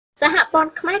សហព័ន្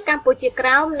ធខ្មែរកម្ពុជាក្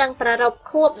រោមនឹងប្រារព្ធ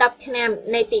ខួប10ឆ្នាំ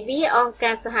នៃទិវាអង្គ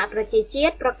ការសហប្រជាជា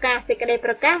តិប្រកាសសេចក្តី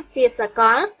ប្រកាសជាសក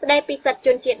លស្តីពីសិទ្ធិជ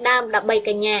នជាតិដើម13ក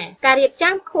ញ្ញាការរៀប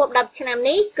ចំខួប10ឆ្នាំ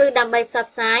នេះគឺដើម្បីផ្សព្វ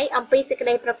ផ្សាយអំពីសេចក្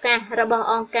តីប្រកាសរបស់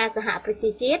អង្គការសហប្រជា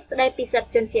ជាតិស្តីពីសិទ្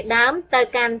ធិជនជាតិដើមទៅ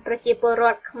កាន់ប្រជាពលរ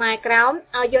ដ្ឋខ្មែរក្រោម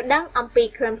ឲ្យយល់ដឹងអំពី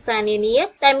ខ្លឹមសារនានា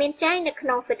ដែលមានចែងនៅក្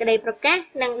នុងសេចក្តីប្រកាស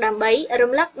និងដើម្បី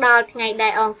រំលឹកដល់ថ្ងៃដែ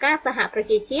លអង្គការសហប្រ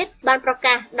ជាជាតិបានប្រ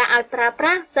កាសដាក់ឲ្យប្រើប្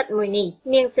រាស់សិទ្ធិមួយនេះ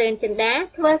នាងសឿនចិន្តា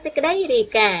ធ្វើសេចក្តីរាយ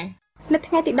ការណ៍នៅ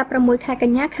ថ្ងៃទី16ខែក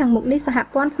ញ្ញាខាងមុខនេះសហ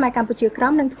ព័ន្ធខ្មែរកម្ពុជាក្រោ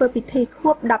មនឹងធ្វើពិធីខួ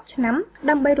ប10ឆ្នាំ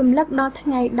ដើម្បីរំលឹកដល់ថ្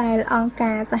ងៃដែលអង្គ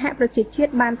ការសហប្រជាជា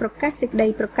តិបានប្រកាសសេចក្តី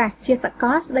ប្រកាសជាសក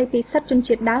លស្តីពីសិទ្ធិជន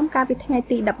ជាតិដើមកាលពីថ្ងៃ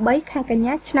ទី13ខែកញ្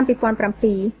ញាឆ្នាំ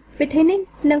2007ពិធីនេះ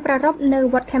នឹងប្រារព្ធនៅ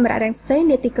វត្ត Khmer Krom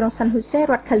នៃទីក្រុង San Jose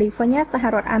រដ្ឋ California សហ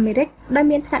រដ្ឋអាមេរិកដែល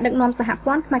មានថ្នាក់ដឹកនាំសហ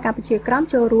ព័ន្ធខ្មែរកម្ពុជាក្រោម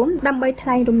ចូលរួមដើម្បីថ្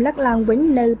លែងរំលឹកឡើងវិញ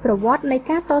នៅប្រវត្តិនៃ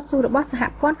ការតស៊ូរបស់សហ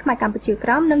ព័ន្ធខ្មែរកម្ពុជាក្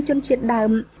រោមនិងជនជាតិដើ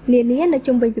មនានានៅ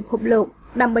ជុំវិញពិភពលោក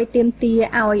ដើម្បីទាមទារ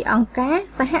ឲ្យអង្គការ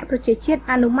សហប្រជាជាតិ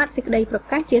អនុម័តសេចក្តីប្រ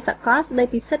កាសជាសកលស្តី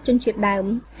ពីសិទ្ធិជនជាតិដើម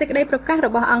សេចក្តីប្រកាសរ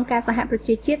បស់អង្គការសហប្រ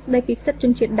ជាជាតិស្តីពីសិទ្ធិជ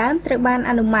នជាតិដើមត្រូវបាន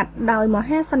អនុម័តដោយម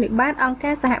ហាសន្និបាតអង្គ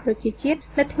ការសហប្រជាជាតិ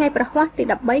នៅថ្ងៃប្រហ័សទី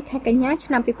13ខែកញ្ញាឆ្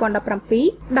នាំ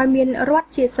2017ដោយមានរដ្ឋ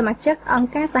ជាសមាជិកអង្គ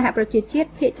ការសហប្រជាជាតិ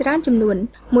ភាគច្រើនចំនួន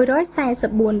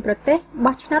144ប្រទេស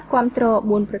បោះឆ្នោតគាំទ្រ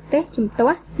4ប្រទេសជំទា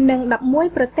ស់និង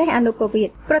11ប្រទេសអនុប្រវេស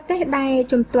ន៍ប្រទេសដែល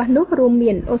ជំទាស់នោះរួម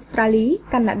មានអូស្ត្រាលី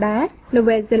កាណាដានូ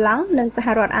វែលសេឡង់និងសហ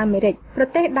រដ្ឋអាមេរិកប្រ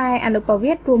ទេសដែលអនុប្រ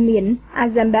វេសន៍រួមមានអា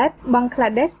ហ្សាំបាតបង់ក្លា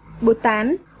ដេសប៊ូតាន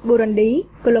ប៊ូរុនឌី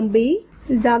កូឡុំប៊ី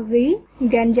ហ្សូកស៊ី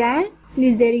ហ្គានយ៉ានី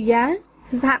ហ្សេរីយ៉ា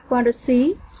សហព័ន្ធរុស្ស៊ី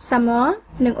សាម៉ា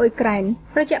និងអ៊ុយក្រែន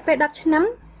រយៈពេល10ឆ្នាំ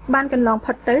បានកន្លង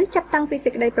ផុតទៅចាប់តាំងពីសេ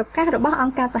ចក្តីប្រកាសរបស់អ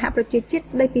ង្គការសហប្រជាជាតិ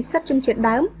ស្តីពីសិទ្ធិជនជាតិ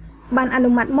ដើមបានអ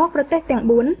នុម័តមកប្រទេសទាំង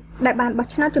4ដែលបានបោះ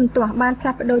ឆ្នោតជំទាស់បានផ្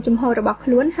លាស់ប្ដូរជំហររបស់ខ្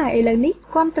លួនហើយឥឡូវនេះ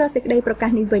គាំទ្រសេចក្តីប្រកាស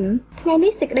នេះវិញថ្ងៃ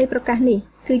នេះសេចក្តីប្រកាសនេះ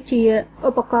គឺជាឧ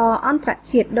បករណ៍អន្តរ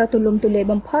ជាតិដ៏ទូលំទូលាយ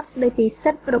បំផុតស្តីពី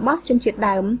សិទ្ធិរបស់ជនជាតិ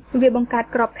ដើមវាបង្កើត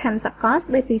ក្របខ័ណ្ឌសកល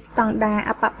ស្តីពីស្តង់ដារ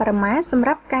អបបរមាសម្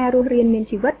រាប់ការរស់រានមាន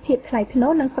ជីវិតភាពថ្លៃថ្នូ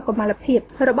រនិងសុខុមាលភាព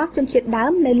របស់ជនជាតិដើ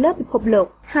មនៅលើពិភពលោក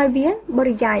ហើយវាប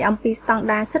រិយាយអំពីស្តង់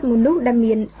ដារសិទ្ធិមនុស្សដែល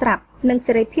មានស្រាប់និង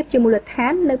សេរីភាពជាមូលដ្ឋា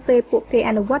ននៅពេលពួកគេ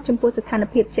អនុវត្តចំពោះស្ថាន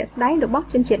ភាពជាក់ស្ដែងរបស់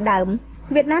ជនជាតិដើម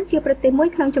វៀតណាមជាប្រទេសមួយ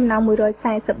ក្នុងចំណោម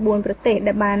144ប្រទេស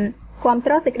ដែលបានគាំ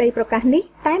ទ្រសេចក្តីប្រកាសនេះ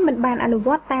តែមិនបានអនុវ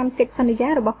ត្តតាមកិច្ចសន្យា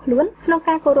របស់ខ្លួនក្នុង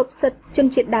ការគោរពសិទ្ធិជន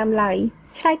ជាតិដើមឡើយ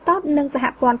ឆ្លើយតបនឹងសហ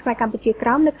ព័ន្ធខ្មែរកម្ពុជាក្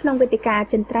រោមនៅក្នុងវេទិកាអ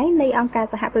ចិន្ត្រៃយ៍នៃអង្គការ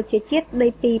សហប្រជាជាតិស្តី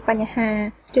ពីបញ្ហា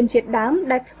ជនជាតិដើម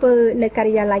ដែលធ្វើនៅកា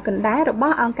រិយាល័យកណ្ដាលរប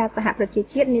ស់អង្គការសហប្រជា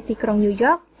ជាតិនៅទីក្រុងញូវ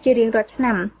យ៉កជារៀងរាល់ឆ្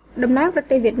នាំតំណាងប្រ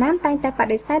ទេសវៀតណាមតែងតែប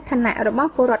ដិសេធឋានៈរបស់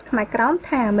ពលរដ្ឋខ្មែរក្រោម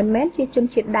ថាមិនមែនជាជន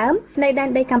ជាតិដើមនៃដែន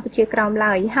ដីកម្ពុជាក្រោម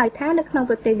ឡើយហើយថានៅក្នុង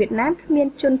ប្រទេសវៀតណាមគ្មាន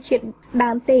ជនជាតិ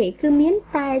ដើមទេគឺមាន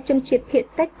តែជនជាតិភាគ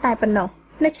តិចតែប៉ុណ្ណោះ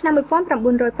នៅឆ្នាំ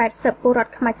1980ពលរដ្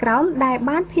ឋខ្មែរក្រោមដែល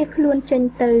បានភៀសខ្លួនចេញ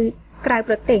ទៅក្រៅ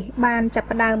ប្រទេសបានចាប់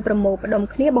ផ្ដើមប្រមូលផ្ដុំ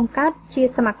គ្នាបង្កើតជា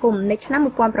សមាគមនៅឆ្នាំ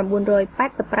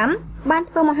1985បាន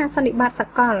ធ្វើមហាសន្និបាតស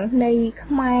កលនៃ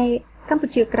ខ្មែរកម្ពុ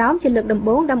ជាក្រោមជាលើកដំ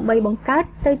បូងដើម្បីបង្កើត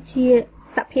ទៅជា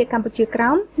សភាកម្ពុជាក្រោ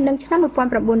មនិងឆ្នាំ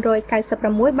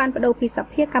1996បានបដូរពីស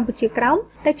ភាកម្ពុជាក្រោម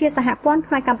ទៅជាសហព័ន្ធ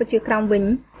ខ្មែរកម្ពុជាក្រោមវិញ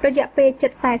រយៈពេល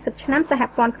40ឆ្នាំសហ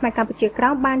ព័ន្ធខ្មែរកម្ពុជាក្រោ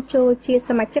មបានចូលជាស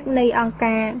មាជិកនៃអង្គ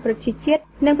ការប្រជាជាតិ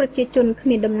និងប្រជាជនគ្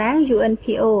មានតំណាង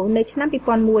UNPO នៅឆ្នាំ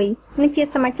2001និងជា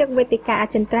សមាជិកវេទិកាអ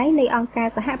ចិន្ត្រៃយ៍នៃអង្គការ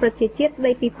សហប្រជាជាតិស្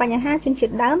តីពីបញ្ហាជនជា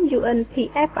តិដើម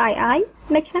UNPFII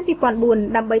នៅឆ្នាំ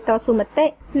2004ដើម្បីតស៊ូមតិ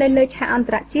នៅលើឆាកអន្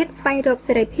តរជាតិស្វែងរក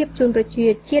សេរីភាពជូនប្រជា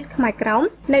ជាតិខ្មែរក្រោម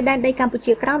នៅដែនដីកម្ពុ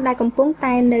ជាក្រោមដែលកំពុង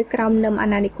តែនៅក្រោមនឹមអា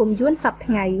ណានិគមយួនសព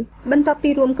ថ្ងៃបន្ទាប់ពី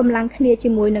រួមកម្លាំងគ្នាជា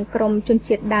មួយនឹងក្រុមជន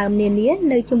ជាតិដើមនានា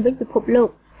នៅជុំវិញពិភពលោក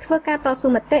ធ្វើការតស៊ូ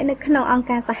មតិនៅក្នុងអង្គ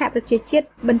ការសហប្រជាជាតិ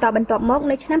បន្ទាប់មក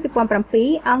នៅឆ្នាំ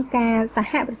2007អង្គការស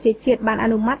ហប្រជាជាតិបានអ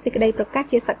នុម័តសេចក្តីប្រកាស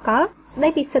ជាសកលស្តី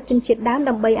ពីសិទ្ធិជនជាតិដើម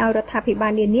ដើម្បីឲ្យរដ្ឋាភិបា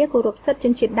លនានាគោរពសិទ្ធិជ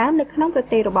នជាតិដើមនៅក្នុងប្រ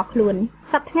ទេសរបស់ខ្លួន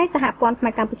សប្តាហ៍ថ្ងៃសហព័ន្ធខ្មែ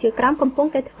រកម្ពុជាក្រោមកំពុង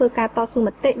តែធ្វើការតស៊ូម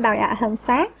តិដោយអហិង្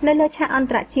សានៅលើឆាកអន្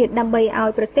តរជាតិដើម្បីឲ្យ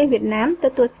ប្រទេសវៀតណាមទ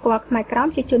ទួលស្គាល់ខ្មែរក្រោម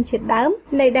ជាជនជាតិដើម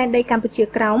នៃដែនដីកម្ពុជា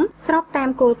ក្រោមស្របតាម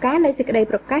គោលការណ៍នៃសេចក្តី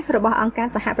ប្រកាសរបស់អង្គការ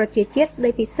សហប្រជាជាតិស្តី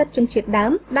ពីសិទ្ធិជនជាតិដើ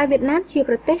មដែលវៀតណាមជា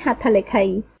ប្រទេសហត្ថលេខី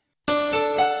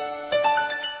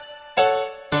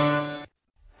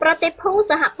ប្រតិភូ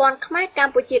សហព័ន្ធខ្មែរក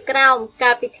ម្ពុជាក្រោម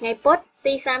កាលពីថ្ងៃពុធ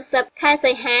ទី30ខែ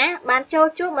សីហាបានចូល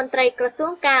ជួបមន្ត្រីក្រសួ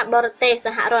ងការបរទេសស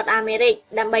ហរដ្ឋអាមេរិក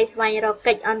ដើម្បីស្វែងរក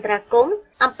កិច្ចអន្តរាគមន៍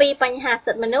អំពីបញ្ហា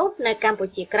សិទ្ធិមនុស្សនៅកម្ពុ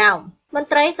ជាក្រោម មន្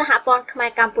ត្រីសហព័ន្ធខ្មែរ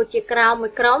កម្ពុជាក្រោមមួ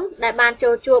យក្រុមដែលបានចូ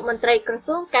លជួបមន្ត្រីក្រ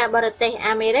សួងការបរទេស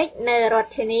អាមេរិកនៅរដ្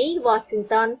ឋធានី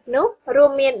Washington នោះរួ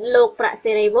មមានលោកប្រាក់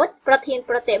សេរីវុឌ្ឍប្រធាន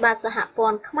ប្រតិបត្តិសហព័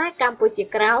ន្ធខ្មែរកម្ពុជា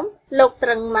ក្រោមលោកត្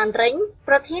រឹងម៉ាន់រិញ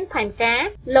ប្រធានផែនការ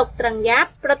លោកត្រឹងយ៉ាប់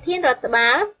ប្រធានរដ្ឋបា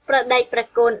លប្រដេកប្រ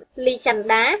គុណលីចន្ទ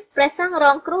ដាព្រះសង្ឃរ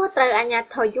ងគ្រោះត្រូវអាជ្ញា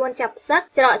ធរយួនចាប់ផ្សឹក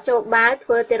ច្រកចូលបាវធ្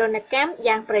វើទារុណកម្ម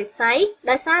យ៉ាងប្រៃសៃ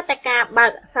ដោយសារតែការបើ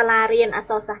កសាលារៀនអក្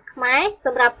សរសាស្ត្រខ្មែរស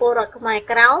ម្រាប់ពលរដ្ឋខ្មែរ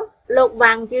ក្រោមលោក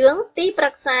វាងយើង ទីប្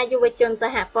រឹក្សាយុវជនស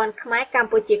ហព័ន្ធខ្មែរកម្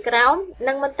ពុជាក្រោម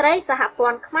និងមន្ត្រីសហព័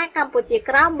ន្ធខ្មែរកម្ពុជា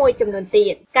ក្រោមមួយចំនួនទៀ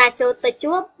តការចូលទៅ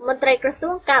ជួបមន្ត្រីក្រសួ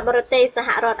ងការបរទេសសហ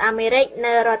រដ្ឋអាមេរិក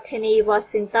នៅរដ្ឋធានី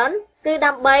Washington គឺ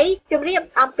ដើម្បីជម្រាប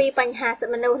អំពីបញ្ហាសិទ្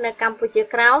ធិមនុស្សនៅកម្ពុជា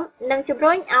ក្រោមនិងជំ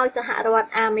រុញឲ្យសហរដ្ឋ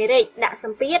អាមេរិកដាក់ស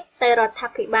ម្ពាធទៅរដ្ឋា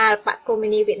ភិបាលបកកុម្មុយ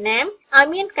នីវៀតណាមឲ្យ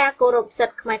មានការគោរពសិ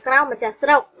ទ្ធិខ្មែរក្រោមម្ចាស់ស្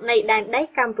រុកនៃដែនដី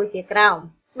កម្ពុជាក្រោម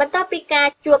បន្ទាប់ពីការ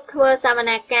ជួបធ្វើសវ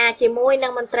នាការជាមួយនឹ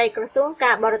ងមន្ត្រីក្រសួង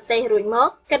ការបរទេសរួចមក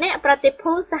គណៈប្រតិ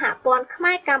ភូសហព័ន្ធខ្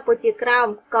មែរកម្ពុជាក្រោម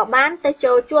ក៏បានទៅ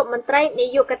ចូលជួបមន្ត្រីនា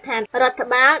យកដ្ឋានរដ្ឋ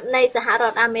បាលនៃសហរ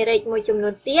ដ្ឋអាមេរិកមួយចំនួ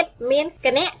នទៀតមានគ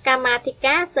ណៈកម្មាធិ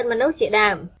ការសិទ្ធិមនុស្សជា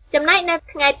ដើមចំណែកនៅ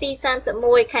ថ្ងៃទី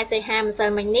31ខែសីហាម្សិល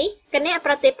មិញនេះគណៈ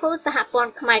ប្រតិភូសហព័ន្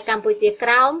ធខ្មែរកម្ពុជាក្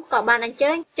រោមក៏បានអញ្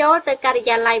ជើញចូលទៅការិ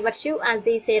យាល័យវិទ្យុអា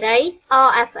ស៊ីសេរី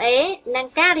RFA និង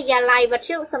ការិយាល័យវិទ្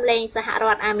យុសំឡេងសហរ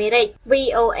ដ្ឋអាមេរិក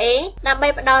VOA ដើម្បី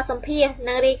ផ្ដល់សម្ភារ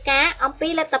និងរាយការណ៍អំពី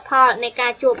លទ្ធផលនៃកា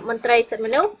រជួបមន្ត្រីសិទ្ធិម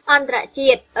នុស្សអន្តរជា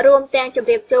តិរួមទាំងជម្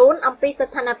រាបជូនអំពី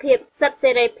ស្ថានភាពសិទ្ធិ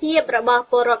សេរីភាពរបស់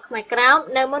ពលរដ្ឋខ្មែរក្រោម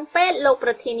នៅមុនពេលលោកប្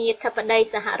រធានាធិបតី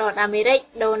សហរដ្ឋអាមេរិក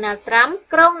Donald Trump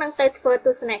ក្រុងនឹងទៅធ្វើទ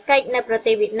ស្សនកិច្ចនៅប្រ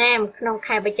ទេសវៀតណាមក្នុង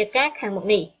ខែវិច្ឆិកាខាងមុខ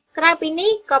នេះក្រៅពី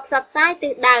នេះក៏ផ្សព្វផ្សាយទិ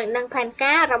សដៅនិងផែន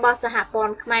ការរបស់សហព័ន្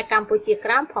ធខ្មែរកម្ពុជាក្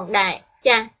រោមផងដែរ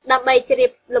ចា៎ដើម្បីជ្រា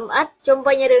បលម្អិតជុំ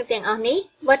វិញរឿងទាំងអស់នេះ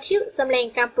វិទ្យុសំឡេង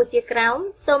កម្ពុជាក្រោម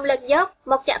សូមលើកយក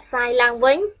មកចាក់ផ្សាយឡើង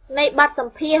វិញនៃបទស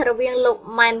ម្ភាសន៍រវាងលោក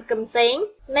ម៉ែនកឹមសេង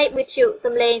នៃវិទ្យុ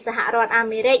សំឡេងសហរដ្ឋអា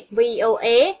មេរិក VOA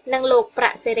និងលោកប្រា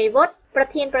ក់សេរីវុឌ្ឍប្រ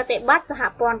ធានប្រតិបត្តិសហ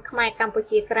ព័ន្ធខ្មែរកម្ពុ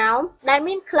ជាក្រោមដែល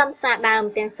មានខ្លឹមសារដើម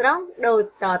ទាំងស្រុងដូច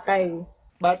តទៅ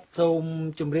បាទសូម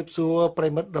ជម្រាបសួរប្រិ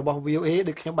មិត្តរបស់ VOA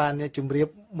ដូចខ្ញុំបានជម្រាប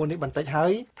មុននេះបន្តិចហើ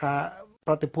យថា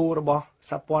ប្រតិភូរបស់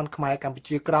សហព័ន្ធខ្មែរកម្ពុ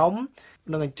ជាក្រោម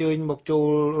នឹងអញ្ជើញមកចូល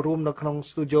រួមនៅក្នុង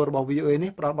ស្ទូឌីយោរបស់ VOA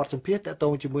នេះផ្ដល់បទសម្ភាសន៍ទាក់ទ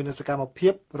ងជាមួយនឹងសកម្មភា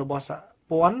ពរបស់សហ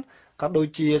ព័ន្ធក៏ដូច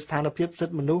ជាស្ថានភាពសិ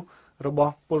ទ្ធិមនុស្សរប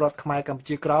ស់ពលរដ្ឋខ្មែរកម្ពុ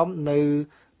ជាក្រោមនៅ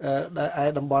ឯ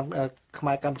តំបន់ខ្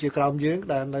មែរកម្ពុជាក្រោមយើង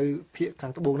ដែលនៅភាគខា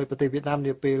ងត្បូងនៃប្រទេសវៀតណាម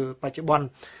នាពេលបច្ចុប្បន្ន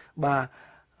បាទ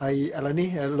ហើយឥឡូវនេះ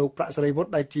លោកប្រាក់សេរីវុឌ្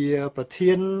ឍដែលជាប្រ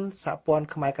ធានសហព័ន្ធ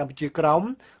ខ្មែរកម្ពុជាក្រោម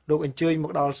លោកអញ្ជើញម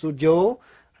កដល់ស្ទូឌីយោ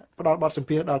ផ្ដល់បទសម្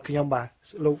ភាសន៍ដល់ខ្ញុំបាទ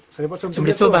លោកសេរីវុឌ្ឍសូមជម្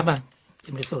រាបសួរបាទ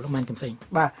ជំរាបសួរលោកម៉ែនកំសែង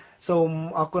បាទសូម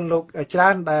អរគុណលោកច្រើ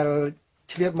នដែល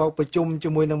ឆ្លៀតមកប្រជុំជា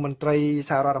មួយនឹងមន្ត្រី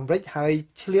សហរដ្ឋអាមេរិកហើយ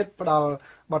ឆ្លៀតផ្ដល់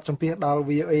បទសម្ភាសន៍ដល់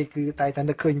VOA គឺតែ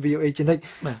នឹកឃើញ VOA ជានិច្ច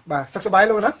បាទសុខសប្បាយ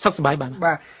លោកណាសុខសប្បាយបាទ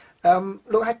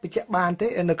លោកអាចបញ្ជាក់បានទេ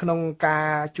នៅក្នុងការ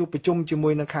ជួបប្រជុំជាមួ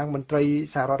យនឹងខាងមន្ត្រី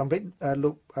សហរដ្ឋអាមេរិកលោ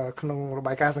កក្នុងរ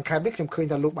បាយការណ៍សង្ខេបនេះខ្ញុំឃើញ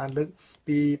ថាលោកបានលើក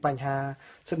ពីបញ្ហា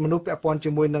សិទ្ធិមនុស្សពាក់ព័ន្ធ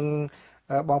ជាមួយនឹង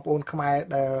បងប្អូនខ្មែរ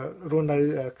ដែលរស់នៅ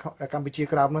កម្ពុជា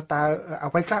ក្រោមនោះតើ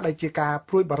អ្វីខ្លះដែលជាការ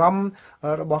ព្រួយបារម្ភ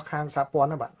របស់ខាងសហព័ន្ធ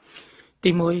ណាបាទ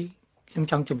ទី1ខ្ញុំ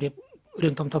ចង់ជម្រាបរឿ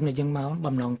ងធំៗនៃយើងមក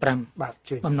បំណង5បាទ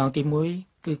ជួយបំណងទី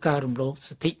1គឺការរំលោភ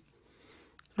សិទ្ធិ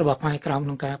របស់ខ្មែរក្រោមក្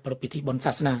នុងការប្រពៃពិធីបុណ្យ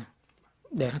សាសនា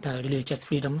ដែលហៅថា religious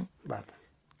freedom បាទ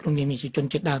ក្នុងនាមជាជន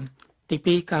ជាតិដើមទី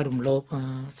2ការរំលោភ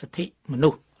សិទ្ធិមនុ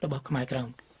ស្សរបស់ខ្មែរក្រោម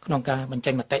ក្នុងការបញ្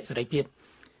ចេញមតិសេរីភាព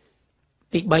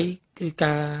ទី3គឺ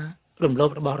ការរំលោភ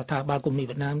របស់រដ្ឋាភិបាលកុម្មុយនី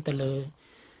វៀតណាមទៅលើ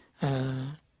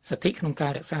សិទ្ធិក្នុងកា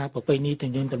ររក្សាប្រពៃណីទំ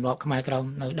នៀមទម្លាប់ខ្មែរក្រោម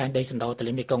នៅដែនដីសណ្ដោទន្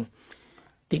លេមេគង្គ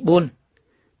ទី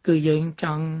4គឺយើងច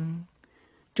ង់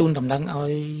ជូនដំណឹងឲ្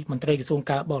យមន្ត្រីក្រសួង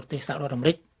ការបរទេសសហរដ្ឋអាមេ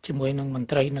រិកជាមួយនឹងមន្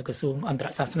ត្រីនៅក្រសួងអន្តរ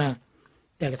សាសនា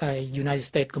ដែលគេថា United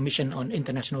States Commission on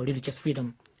International Religious Freedom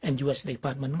and US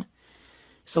Department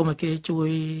សូមឲ្យគេជួយ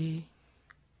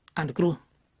អនុគ្រោះ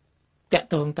តាក់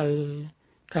ទងទៅ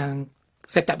ខាង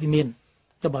សេដ្ឋវិមាន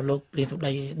របស់លោកប្រធានាធិប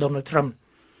តី Donald Trump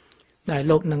ដែល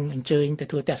លោកនឹងអញ្ជើញទៅ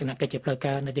ធ្វើទស្សនកិច្ចជាផ្លូវ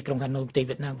ការនៅទីក្រុងហាណូយប្រទេស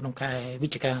វៀតណាមក្នុងខែវិ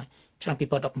ច្ឆិកាឆ្នាំ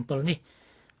2017នេះ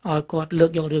ឲ្យគាត់លើ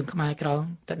កយករឿងខ្មែរក្រោម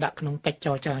ទៅដាក់ក្នុងកិច្ចច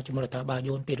រចាជាមួយរដ្ឋាភិបាល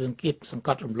យួនពីរឿងគៀបសង្ក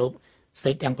ត់រំលោភស្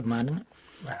ដីទាំងប៉ុន្មានហ្នឹង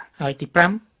ហើយទី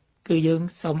5គឺយើង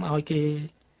សូមឲ្យគេ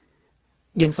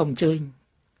យើងសូមអញ្ជើញ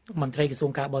មន្ត្រីក្រសួ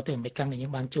ងការបរទេសអាមេរិកដែលយើ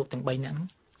ងបានជួបទាំង3នាក់ហ្នឹង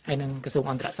ហើយនឹងក្រសួង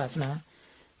អន្តរសាសនា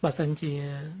បើសិនជា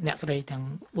អ្នកស្រីទាំង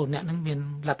4នាក់ហ្នឹងមាន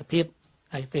លទ្ធភាព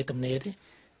ហើយពេលទំនេរទេ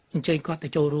អញ្ជើញគាត់ទៅ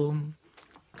ចូលរួម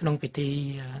ក្នុងពិធី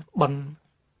បុណ្យ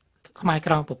ខ្មែរ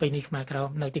ក្រោមប្រពៃណីខ្មែរក្រោម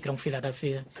នៅទីក្រុង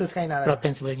Philadelphia ធ្វើថ្ងៃណារដ្ឋ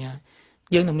Pennsylvania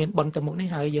យើងនឹងមានបនទៅមុខនេះ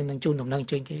ហើយយើងនឹងជូនដំណឹង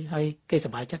ជើញគេហើយគេស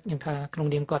ប្បាយចិត្តខ្ញុំថាក្នុង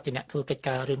នាមគាត់ជាអ្នកធ្វើកិច្ច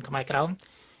ការរឿងខ្មែរក្រោម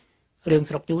រឿង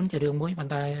ស្រុកយួនជារឿងមួយប៉ុ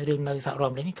ន្តែរឿងនៅសហរដ្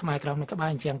ឋអាមេរិកនេះខ្មែរក្រោមនៅក្បែរ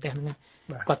អញ្ចឹងផ្ទះហ្នឹង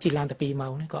គាត់ជិះឡានទៅ2ម៉ោ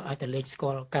ងនេះក៏អាចទៅលេខស្គា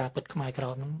ល់ការពិតខ្មែរក្រោ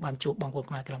មហ្នឹងបានជួបបងប្អូន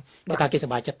ខ្មែរក្រោមគេថាគេស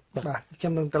ប្បាយចិត្តបាទខ្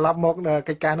ញុំនឹងត្រឡប់មក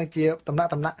កិច្ចការនឹងជាតំណាក់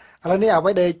ឥឡូវនេះអ្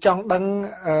វីដែលចង់ដឹង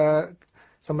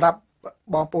សម្រាប់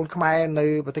បងប្អូនខ្មែរនៅ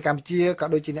ប្រទេសកម្ពុជាក៏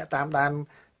ដូចជាអ្នកតាមដាន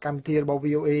កម្មវិធីរបស់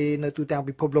VOA នៅទូទាំង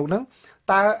ពិភពលោកហ្នឹង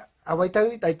តើអ្វីទៅ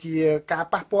ដែលជាការ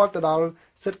ប៉ះពាល់ទៅដល់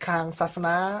សិទ្ធិខាងសាស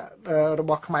នារ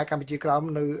បស់ខ្មែរកម្ពុជាក្រោម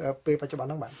នៅពេលបច្ចុប្បន្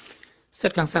នហ្នឹងបាទសិ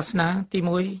ទ្ធិខាងសាសនាទី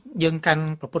1យើងកាន់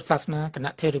ព្រះពុទ្ធសាសនាគ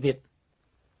ណៈថេរវាទ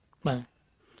បាទ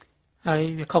ហើយ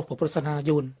វាខុសព្រះពុទ្ធសាសនា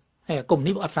យួនហើយអាគម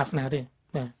នេះវាអត់សាសនាទេ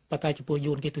បាទប៉ុន្តែចំពោះ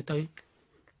យួនគេទូទៅ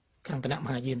ខាងគណៈម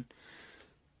ហាយាន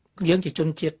យើងជាជន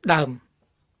ជាតិដើម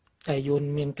តែយួន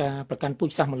មានការប្រកាន់ពូជ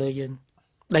សាសន៍មកលើយើង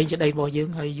ដីជាដីរបស់យើង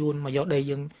ហើយយួនមកយកដី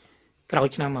យើងក្រោយ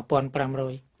ឆ្នាំ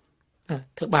1500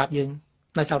ធ្វើបាបយើង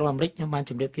នៅសហរដ្ឋអាមេរិកខ្ញុំបាន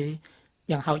ជម្រាបគេ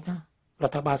យ៉ាងហោចណាស់រ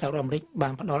ដ្ឋាភិបាលសហរដ្ឋអាមេរិកបា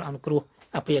នផ្ដល់អនុគ្រោះ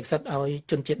អភិសិទ្ធិឲ្យ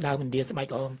ជនជាតិដើមឥណ្ឌាស្បែក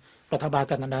ក្រហមរដ្ឋាភិបាល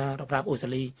កាណាដារដ្ឋាភិបាលអូស្ត្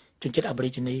រាលីជនជាតិអាមេរិ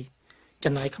កនី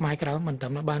ចំណែកខ្មែរក្រៅមិនត្រឹ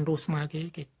មតែបានរស់ស្មើគេ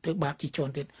ធ្វើបាបជីជន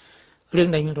ទៀតរឿង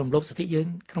ដែលរំលោភសិទ្ធិយើង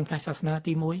ក្នុងផ្នែកសាសនា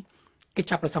ទី1គេ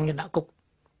ចាប់ប្រសង់យើងដាក់គុក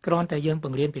គ្រាន់តែយើងប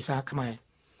ង្រៀនភាសាខ្មែរ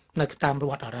នៅតាម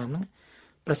វត្តអារាមហ្នឹង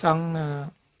ប្រសង់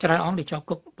ច្រើនអង្គដែលជាប់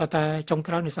គុកប៉ុន្តែចុង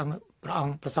ក្រោយនៅសង្ឃព្រះអង្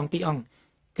គប្រសង់2អង្គ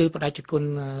គឺបដិជគុណ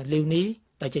លីវនី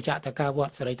ដែលជាចក្រការវ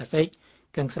ត្តសេរីតាសេក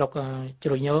ខាងស្រុកជ្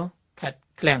រោយញោខេត្ត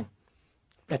ឃ្លាំង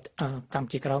កម្ពុ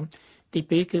ជាក្រោមទី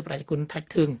2គឺបដិជគុណថាច់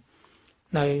ធឿង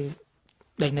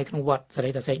នៅក្នុងវត្តសេ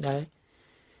រីតាសេកដែរ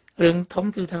រឿងធំ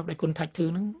គឺថាបដិគុណថាច់ធឿង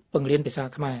ហ្នឹងបង្រៀនភាសា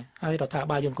ខ្មែរហើយរដ្ឋាភិ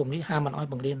បាលយង្គមនេះហាមមិនឲ្យ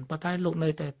បង្រៀនប៉ុន្តែលោកនៅ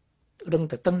តែរឹង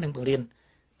តែតឹងនឹងបង្រៀន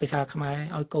ភាសាខ្មែរ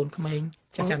ឲ្យកូនក្មេង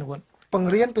ចាស់ចាស់នៅវត្តប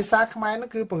ង្រៀនភាសាខ្មែរហ្នឹ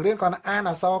ងគឺបង្រៀនគាត់អាន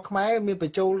អក្សរខ្មែរមានប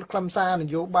ញ្ចូលខ្លឹមសារន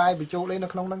យោបាយបញ្ចូលអីនៅ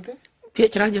ក្នុងហ្នឹងទេភាគ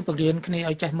ច្រើនយើងបង្រៀនគ្នា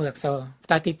ឲ្យចេះមើលអក្សរ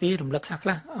តែទី2រំលឹកខ្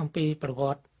លះអំពីប្រវ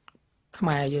ត្តិខ្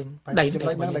មែរយើងដីហ្នឹង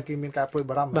ដែលគេមានការព្រួយ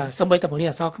បារម្ភបាទសូម្បីតែបង្រៀន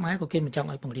អក្សរខ្មែរក៏គេមិនចង់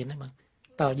ឲ្យបង្រៀនដែរបាទ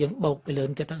តើយើងបោកពីលើ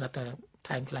ទៀតទៅគាត់តែ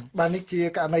ថែមខ្លាំងបាទនេះជា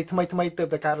ករណីថ្មីទើប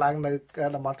តែកើតឡើងនៅ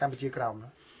តំបន់កម្ពុជាក្រោម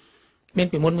មាន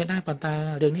ពីមុនមានដែរប៉ុន្តែ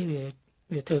រឿងនេះ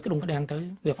វាធ្វើក្តុងក្តាំងទៅ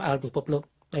វាផ្អើលពិភពលោក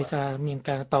ដោយសារមាន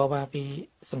ការតវ៉ាពី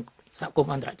សហគម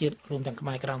ន៍អន្តរជាតិរួមទាំងខ្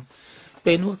មែរក្រោម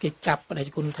ពេលនោះគេចាប់បដិ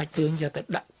គុណថាច់ធឿងយក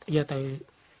ទៅ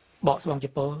បកស្បង់ជ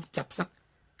ប៉ុនចាប់ផ្សឹក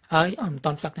ហើយអត់មិនត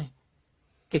ន់ផ្សឹកទេ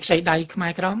គេខ្ចីដៃខ្មែ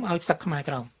រក្រោមឲ្យផ្សឹកខ្មែរ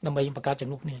ក្រោមដើម្បីបង្កើតចំ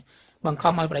នួនគ្នាបង្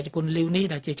ខំឲ្យបដិគុណលីវនេះ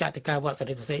ដែលជាចក្រការវត្តសេ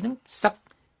រីតាសេកហ្នឹងផ្សឹក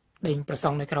ដេញប្រស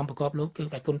ង់នៅក្រោមប្រកបលោកគឺ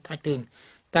បដិគុណថាច់ធឿង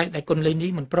តែបដិគុណលីវនេះ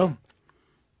មិនព្រម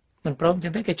អញ្ចឹ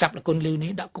ងទៅគេចាប់បដិគុណលីវ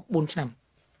នេះដាក់គុក4ឆ្នាំ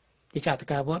ជាចក្រ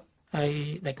ការវត្តហើយ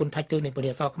បដិគុណថាច់ធឿងនៃព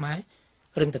លាសខ្មែរ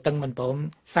រឹងតឹងមិនព្រម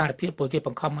សារភាពព្រោះគេប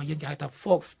ង្ខំឲ្យយើងគេហៅថា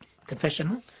false confession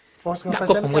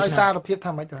គេសារភាព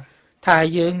ថាម៉េចបាទថា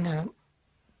យើង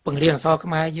បង្រៀនអក្សរខ្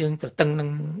មែរយើងប្រតឹងនឹង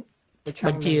ប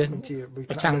ញ្ជា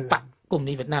ប្រឆាំងបកកុម្មុយ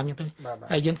នីវៀតណាមអញ្ចឹងទៅ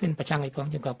ហើយយើងគ្មានប្រឆាំងអីផង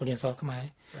យើងក៏បង្រៀនអក្សរខ្មែរ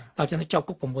ដល់ចឹងជាប់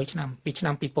គុក6ឆ្នាំពីឆ្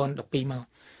នាំ2012មក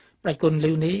ប្រតិគុណ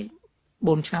លីវនេះ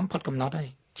4ឆ្នាំផុតកំណត់ហើយ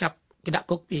ចាប់គេដាក់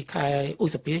គុកពីខែឧ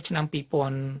សភាឆ្នាំ2012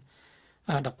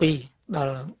ដ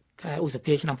ល់ខែឧស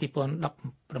ភាឆ្នាំ2017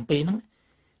ហ្នឹង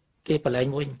គេប្រឡែង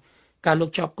វិញការលោក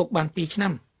ជាប់គុកបាន2ឆ្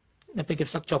នាំដល់ពេលគេ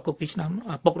ផ្សឹកជាប់គុក2ឆ្នាំ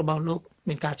ឪពុករបស់លោក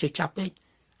មានការជឿចាប់ពេក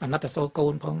អាណត្តិសូរកូ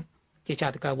នផងជាចា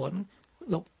តកាវត្ត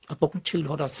លោកឪពុកឈឺរ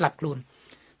ហូតដល់ស្លាប់ខ្លួន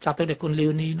ស្លាប់ទៅដែលគុណលី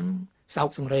វនីនឹងសោក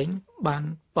សង្រេងបាន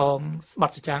ប៉ងស្បា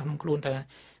ត់សច្ចាក្នុងខ្លួនតែ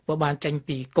បើបានចេញ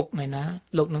ពីគុកថ្ងៃណា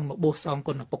លោកនឹងមកបួសសង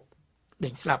គុណឪពុកដេ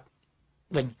ញស្លាប់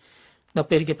វិញដល់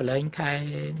ពេលគេប្រឡែងខែ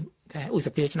ឧស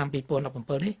ភាឆ្នាំ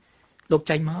2017នេះលោក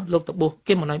ចេញមកលោកទៅបួស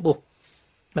គេមិនឲ្យបួស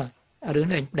បាទរឿង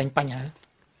នេះដេញបញ្ហា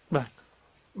បាទ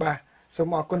សូម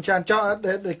អរគុណច្រើនចោះ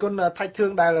ដោយគុណថាច់ធឿ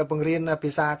ងដែលបង្រៀន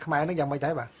ភាសាខ្មែរនឹងយ៉ាងម៉េចដែ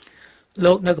របាទ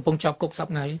លោកនៅកំពុងជាប់គុកសប្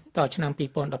តាហ៍ថ្ងៃតឆ្នាំ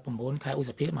2019ខែឧ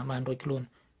សភាបានរួចខ្លួន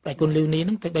តែគុណលីវនេះ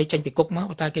នឹងទៅបីចេញពីគុកមក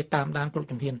តែគេតាមដានគ្រប់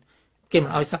ជំហានគេមិ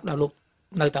នឲ្យសឹកដល់លោក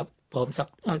នៅតែព្រមសឹក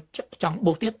ចង់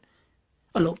បួសទៀត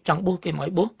លោកចង់បួសគេមិនឲ្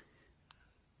យបួស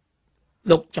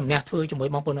លោកជំនះធ្វើជាមួយ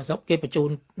បងប្អូនស្រុកគេបញ្ជូន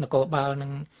នគរបាលនិ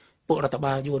ងពួករដ្ឋ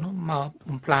បាលយួនមក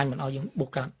បំផ្លាញមិនឲ្យយើងបួស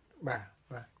កើតបាទ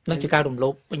នឹងជាការរំលោ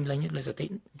ភពេញលេញលើសិទ្ធិ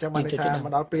អញ្ចឹងបានថាម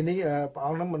កដល់ពេលនេះព្រះអ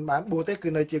ង្គនឹងមិនបានបួសទេគឺ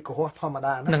នៅជាកុហកធម្ម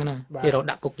តាហ្នឹងគេរក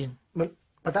ដាក់គុកយើង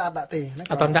ប៉ុន្តែអត់ដាក់ទេ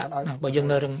អត់ដាក់បើយើង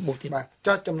នៅរឹងបួសទៀតបាទ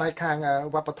ចុះចំណែកខាង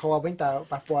វប្បធម៌វិញតើ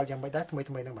ប៉ះពាល់យ៉ាងម៉េចដែរថ្មី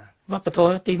ហ្នឹងបាទវប្បធ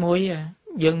ម៌ទី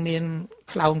1យើងមាន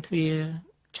ខ្លោងទ្វារ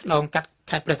ឆ្លងកាត់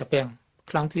ខេត្តព្រះតាពាំង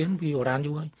ខ្លោងទ្វារវាបុរាណ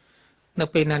យូរហើយនៅ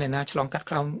ពេលណាឆ្លងកាត់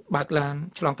ខ្លោងបើកឡាន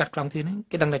ឆ្លងកាត់ខ្លោងទ្វារហ្នឹង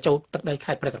គេដឹងតែចូលទឹកដី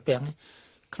ខេត្តព្រះតាពាំង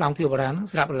ខ្លោងទ្វារបុរាណ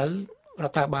ស្រាប់ឥឡូវរ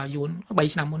ដ្ឋាភិបាលយួន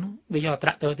3ឆ្នាំមុនវាយកត្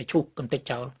រាក់ទ័រទៅឈូសកំទេច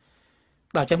ចោល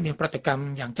ដល់អញ្ចឹងមានប្រតិកម្ម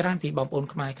យ៉ាងច្រើនពីបងប្អូន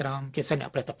ខ្មែរក្រមជាពិសេសអ្នក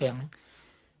ព្រះតាពាំង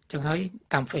ចឹងហើយ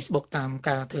តាម Facebook តាម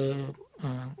ការធ្វើ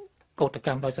កោតក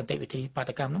ម្មដោយសន្តិវិធីបា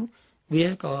តកម្មហ្នឹងវា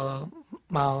ក៏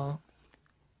មក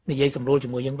និយាយសម្រួលជា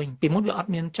មួយយើងវិញពីមុនវាអត់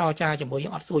មានចរចាជាមួយយើ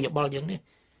ងអត់សួរយោបល់យើងទេ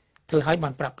ធ្វើឲ្យបា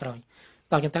នប្រាប់ក្រោយ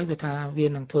ដល់ចឹងទៅវាថាវា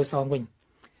នឹងធ្វើសងវិញ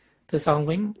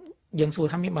យើងសួរ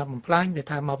ថាមានបានបំផ្លាញវា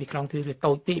ថាមកពីក្នុងទ្វារវា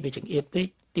តូចពេកវាចង្អៀតពេក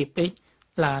ទាបពេក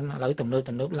ឡានឥឡូវទំនើ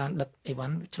បឡានដឹកអីវ៉ា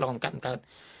ន់ឆ្លងកាត់កើត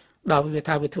ដល់វា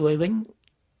ថាវាធ្វើឲ្យវិញ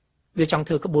វាចង់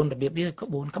ធ្វើក្បួនរបៀបវាក្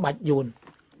បួនក្បាច់យួន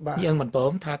យើងមិនព្រ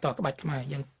មថាតក្បាច់ខ្មែរ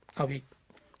យើងឲ្យវា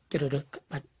ជ្រើសរើសក្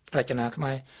បាច់រចនាខ្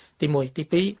មែរទី1ទី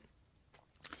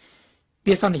2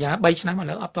វាសន្យា3ឆ្នាំឥ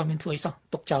ឡូវអត់តមានធ្វើអីសោះ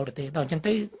ទុកចោលទៅទេដល់អញ្ចឹង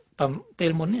ទៅពេ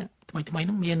លមុននេះថ្មីហ្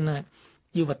នឹងមាន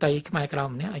យុវតីខ្មែរក្រម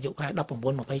ម្នាក់អាយុប្រហែល19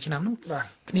 20ឆ្នាំហ្នឹង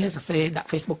គ្នាសរសេរដាក់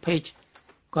Facebook page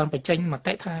គាត់បញ្ចេញម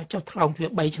តិថាចុះថ្លៃ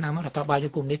វា3ឆ្នាំរដ្ឋបាលយ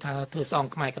កគុំនេះថាធ្វើសង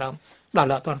ខ្មែរក្រមដល់ឥ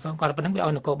ឡូវអត់ទាន់សងគាត់ប៉ុណ្ណឹងវាឲ្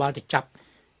យនគរបាលទៅចាប់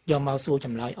យកមកសួរច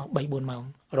ម្លើយអស់ 3-4 ម៉ោង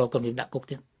រកគំរាមដាក់គុក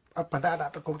ទៀតអត់ប៉ុន្តែដា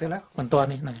ក់គុកទេណាមិនទាន់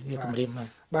នេះណាវាគំរាមហើយ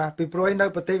បាទពីព្រោះនៅ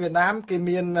ប្រទេសវៀតណាមគេ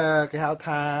មានគេហៅ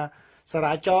ថាសា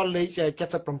រាចរលេខ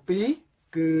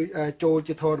77គឺចូល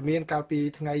ជាធរមានកាលពី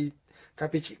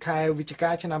ខែវិច្ឆិកា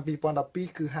ឆ្នាំ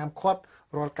2012គឺហាមឃាត់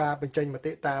រាល់ការបញ្ចេញម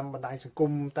តិតាមបណ្ដាញសង្គ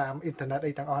មតាមអ៊ីនធឺណិត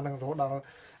អីទាំងអស់ហ្នឹងរហូតដល់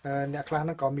អ្នកខ្លះហ្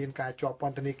នឹងក៏មានការជាប់ព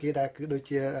ន្ធនាគារដែរគឺដូច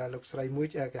ជាលោកស្រីមួយ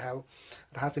គេហៅ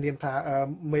រហស្សនាមថា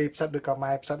មេផ្សិតឬក៏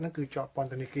ម៉ែផ្សិតហ្នឹងគឺជាប់ព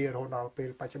ន្ធនាគាររហូតដល់ពេល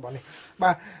បច្ចុប្បន្ននេះ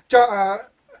បាទចុះ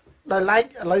ដោយឡែកឥ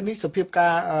ឡូវនេះសភាពកា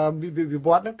រវិវ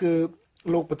ត្តហ្នឹងគឺ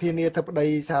លោកប្រធានាធិបតី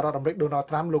សហរដ្ឋអាមេរិកដូណាល់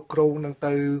ត្រាំលោកគ្រោងនឹង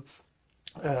ទៅ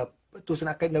ទស្សន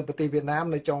កិច្ចនៅប្រទេសវៀតណាម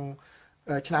នៅចុង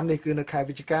ឆ្នាំនេះគឺនៅខែ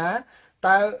វិច្ឆិកា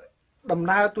តើដំ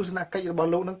ណើរទស្សនកិច្ចរបស់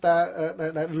លោកនឹងតើ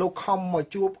លោកខំមក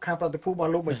ជួបខាងប្រតិភូរប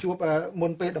ស់លោកមកជួបមុ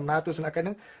នពេលដំណើរទស្សនកិច្ចហ្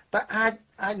នឹងតើអាច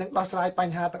នឹងដោះស្រាយប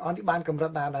ញ្ហាទាំងអស់នេះបានកម្រិ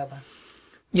តណាដែរបាទ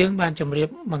យើងបានជម្រាប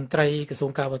មន្ត្រីក្រសួ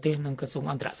ងការបរទេសនិងក្រសួង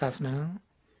អន្តរសាសនា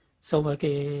សូមឲ្យ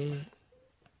គេ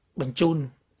បញ្ជូន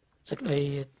សេចក្តី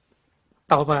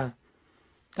តប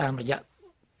តាមរយៈ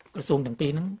ក្រសួងទាំងពី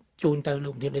រហ្នឹងជូនទៅ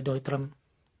លោកនាយកដោយត្រឹម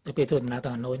ទៅពេលធ្វើដំណើរទៅ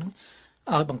ហាណូយហ្នឹង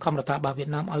ឲ្យបង្ខំរដ្ឋាភិបាលវៀត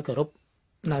ណាមឲ្យគោរព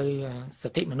នៅសិ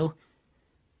ទ្ធិមនុស្ស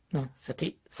សិទ្ធិ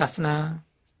សាសនា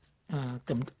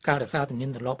ការរក្សាទំនៀម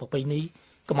ទម្លាប់ប្រពៃណី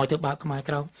កុំឲ្យធ្វើបាបខ្មែរ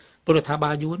ក្រមព្រោះរដ្ឋាភិ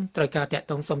បាលយួនត្រូវការតាក់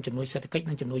ទងសុំជំនួយសេដ្ឋកិច្ច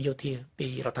និងជំនួយយោធាពី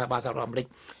រដ្ឋាភិបាលសហរដ្ឋអាមេរិក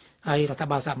ហើយរដ្ឋា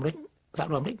ភិបាលសហរដ្ឋអាមេ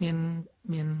រិក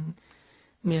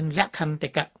មានលក្ខខណ្ឌតេ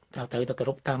កៈត្រូវទៅគោរ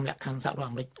ពតាមលក្ខខណ្ឌសហរដ្ឋ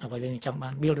អាមេរិកអ្វីដែលចង់បា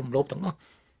នវារំលោភទាំងអស់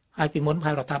ហើយពីមុន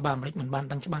ហើយរដ្ឋាភិបាលអាមេរិកមិនបាន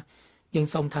ដឹងច្បាស់យើង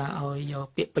សូមថាឲ្យយក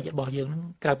ពាក្យពេចន៍របស់យើងហ្នឹង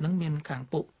ក្រៅហ្នឹងមានខាង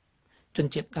ពួកជន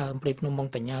ជាតិដើមព្រៃភ្នំម៉ុង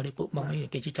តាញ៉ាឬពួកម៉ុងអី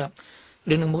គេជាចាប់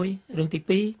រឿងនឹងមួយរឿងទី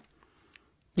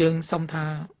2យើងសូមថា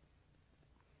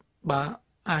បើ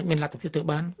អាចមានលទ្ធភាពទៅ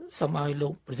បានសូមឲ្យលោ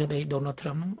កប្រធានាធិបតីដូណាល់ត្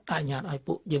រាំហ្នឹងអនុញ្ញាតឲ្យ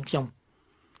ពួកយើងខ្ញុំ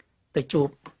ទៅជួប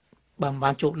បើមិន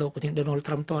បានជួបលោកប្រធានាធិបតីដូណាល់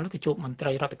ត្រាំតទៅជួបមន្ត្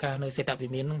រីរដ្ឋការនៅសេតវិ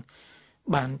មានហ្នឹង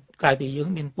បានក្រៅពីយើង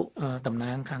មានពួកតំ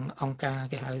ណាងខាងអង្គការ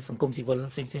គេហៅសង្គមស៊ីវិល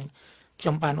ផ្សេងខ្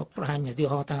ញុំបានប្រហែលជាឧទា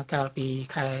ហរណ៍ថាកាលពី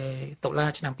ខែតុលា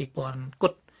ឆ្នាំ2000គ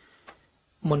ត់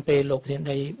មុនពេលលោកប្រធានាធិប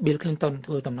តី Bill Clinton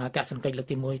ធ្វើដំណើរទស្សនកិច្ចលើក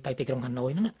ទី1ទៅទីក្រុងហាណូ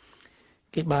យហ្នឹង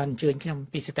គេបានអញ្ជើញខ្ញុំ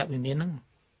ពីសេតវិមានហ្នឹង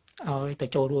ឲ្យទៅ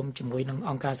ចូលរួមជាមួយនឹង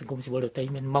អង្គការសង្គមស៊ីវិលដទៃ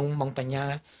មានម៉ុងតាញ៉ា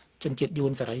ជនជាតិយួ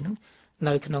នសេរីហ្នឹង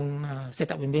នៅក្នុងសេ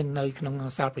តវិមាននៅក្នុង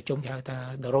សាលប្រជុំគេហៅថា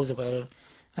The Roosevelt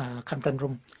Conference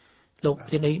Room លោកប្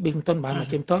រធានាធិបតី Bill Clinton បានមក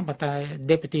ជើងតប៉ុន្តែ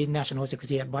Deputy National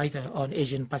Security Advisor on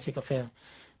Asian Pacific Affairs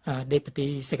Deputy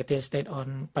Secretary of State on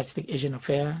Pacific Asian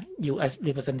Affairs US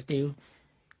Representative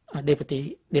Deputy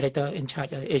Director in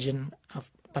charge of Asian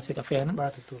Pacific Affairs ហ្នឹង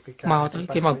មកទៅ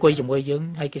គេមកអង្គុយជាមួយយើង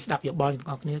ហើយគេស្ដាប់យោបល់ទាំង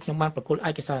អស់គ្នាខ្ញុំបានប្រគល់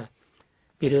ឯកសារ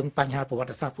ពីរឿងបញ្ហាប្រវត្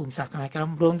តិសាស្ត្រភូមិសាស្ត្រខ្មែរក្រម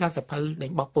រួមទាំងសភៅដែ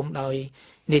លបោះពុម្ពដោយ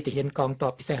នាយទាហានកងទ័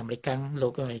ពពិសេសអាមេរិកលោ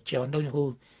ក John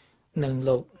Donohue និង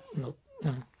លោក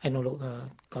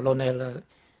Colonel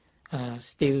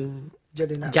Steve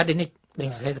Jardinic ដែល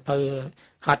សរសេរសភៅ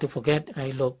Hard to Forget ហើយ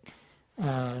លោក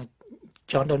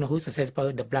John Donohue សរសេរសភៅ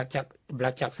The Black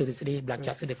Jack Series Black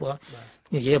Jack Series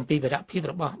និយាយអំពីវីរភាព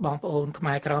របស់បងប្អូនខ្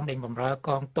មែរក្រមដែលបម្រើក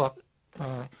ងទ័ព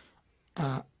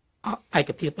ឯ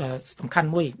កភាពសំខាន់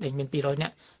មួយដែលមាន200នា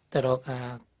ក់ទៅរក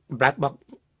Black Box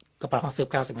កប៉ាល់ហោះស៊ើប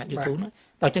ការសម្ងាត់យូទូប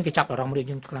ដល់ចឹងគេចាប់អារម្មណ៍រឿង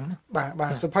យើងខ្លាំងណាស់បា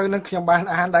ទសភៅនឹងខ្ញុំបាន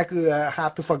អានដែរគឺ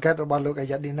Hard to Forget របស់លោកអា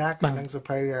យ៉ាឌីណានិងស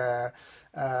ភៅ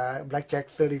Black Jack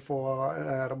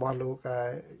 34របស់លោក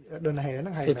Donahe ហ្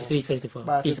នឹងហើយ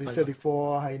បាទ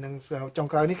 34 ហើយនឹងចុង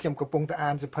ក្រោយនេះខ្ញុំកំពុងតែ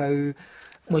អានសភៅ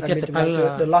មួយទៀតសភៅ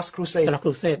The Lost Crusade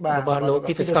របស់លោក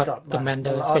Peter Scott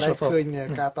Commander Special Force ឃើញ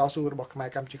ការតស៊ូរបស់ខ្មែរ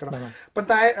កម្ពុជាក្រមប៉ុន្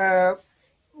តែ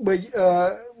បើ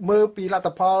មើលពីលទ្ធ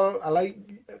ផលឥឡូវ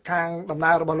ខាងដំ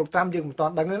ណើររបស់លោកត្រាំយើងមិនទា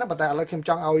ន់ដឹងទេណាប៉ុន្តែឥឡូវខ្ញុំច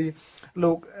ង់ឲ្យ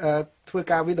លោកធ្វើ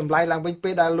ការវិតម្លៃឡើងវិញពេ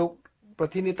លដែលលោកប្រ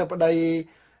ធានាធិបតី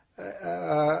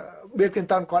Bill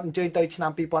Clinton គាត់អញ្ជើញទៅឆ្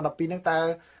នាំ2012ហ្នឹងតើ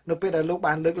នៅពេលដែលលោក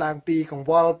បានលើកឡើងពីកង្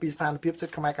វល់ពីស្ថានភាពសិ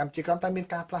ទ្ធិខ្មែរកម្ពុជាក្រោមតើមាន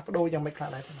ការផ្លាស់ប្ដូរយ៉ាងម៉េចខ្លះ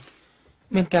ដែរទេ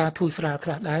មានការធូរស្រាលខ្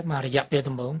លះដែរមករយៈពេល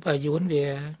ដំបូងបើយួនវា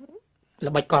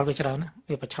ល្បិចកលវាច្រើនណា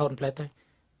វាប្រឆោតផ្លែទៅ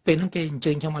ពេលហ្នឹងគេអញ្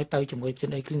ជើញខ្ញុំឲ្យទៅជាមួយប្រធា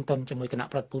នាធិបតី Clinton ជាមួយគណៈ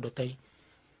ប្រតិភូដទៃ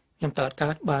ខ្ញុំតើអត់កើ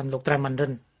តបានលោក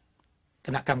Tremendon គ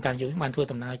ណៈកម្មការយុទ្ធបានធ្វើ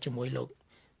ដំណើរជាមួយលោក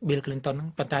Bill Clinton ហ្នឹង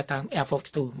ប៉ុន្តែតាម Air Force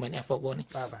 2មិន Air Force 1នេះ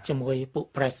ជាមួយពួក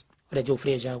Press Radio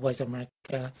Free Asia Voice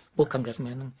America ពួក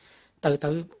Congressman ហ្នឹង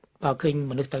ទៅបើឃើញ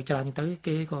មនុស្សទៅច្រើនទៅ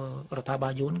គេក៏រដ្ឋាភិបា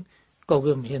លយួនក៏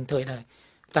វាមិនហ៊ានធ្វើដែរ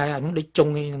តែអានោះដូចចុង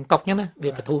នឹងកុកចឹងណាវា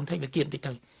បទូមតិចវាគៀនតិច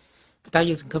ទៅតែ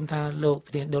យើងសង្ឃឹមថាលោកប្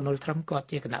រធាន Donald Trump គាត់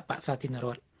ជាគណៈបក្សសាធារណរ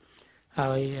ដ្ឋ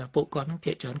ហើយពួកគាត់នឹង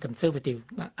ភាគច្រើន conservative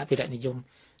អភិរក្សនិយម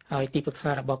ហើយទីប្រឹក្សា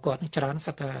របស់គាត់នឹងច្រើន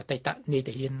សិតតែអតីតនាយ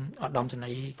ទាហានឧត្តមសេ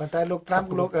នីយ៍ប៉ុន្តែលោក Trump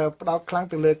លោកផ្ដោតខ្លាំង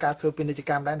ទៅលើការធ្វើពាណិជ្ជ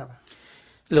កម្មដែរណា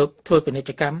លោកធ្វើពាណិជ្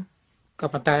ជកម្មក៏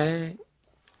ប៉ុន្តែ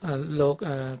លោក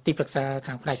ទីប្រឹក្សា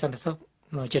ខាងផ្នែកសន្តិសុខ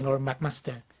General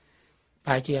McMaster ប្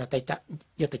រហែលជាអតីត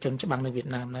យុទ្ធជនច្បាំងនៅវៀត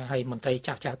ណាមដែរហើយមន្ត្រី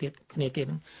ចាស់ទៀតគ្នាគេ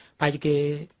នឹងប្រហែលជាគេ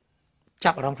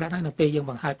ចាប់អារម្មណ៍ខ្លះដែរនៅពេលយើង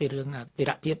បង្ហាញពីរឿងវិ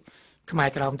រៈភាពខ្មែរ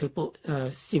ក្រោមធ្វើពួក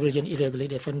Civilian Irregular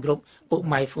Defense Group ពួក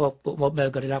MyForce ពួក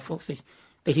Mobile Guerrilla Forces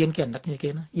ទាហានគេអាណិតគ្នាគេ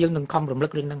ណាយើងនឹងខំរំលឹ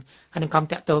ករឿងហ្នឹងហើយនឹងខំ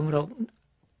តាក់ទងរក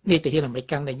នាយទាហានអាមេរិ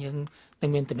កដែលយើងនឹ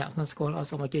ងមានតំណែងស្គាល់ឲ្យ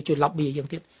សូមឲ្យគេជួយ lobby យើង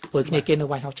ទៀតព្រោះគ្នាគេនៅ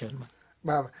White House ច្រើន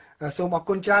បាទសូមអរ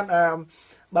គុណច្រើន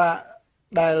បាទ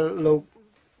ដែលលោក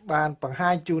បានបង្ហា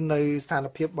ញជូននៅស្ថាន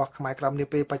ភាពរបស់ខ្មែរក្រមនា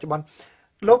ពេលបច្ចុប្បន្ន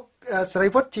លោកសេរី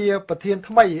វុឌ្ឍជាប្រធាន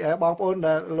ថ្មីបងប្អូន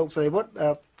លោកសេរីវុឌ្ឍ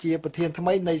ជាប្រធានថ្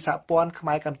មីនៃសហព័ន្ធខ្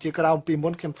មែរកម្ពុជាក្រោមពីមុ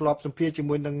នខ្ញុំធ្លាប់សម្ភាសជា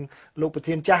មួយនឹងលោកប្រ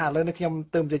ធានចាស់ឥឡូវនេះខ្ញុំ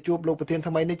ទៅជួបលោកប្រធាន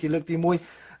ថ្មីនេះជាលើកទី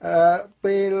1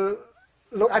ពេល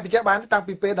លោកអាចបញ្ជាក់បានតាំង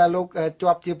ពីពេលដែលលោក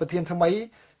ជាប់ជាប្រធានថ្មី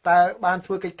តើបានធ្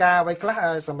វើកិច្ចការអ្វីខ្លះ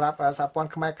សម្រាប់សហព័ន្ធ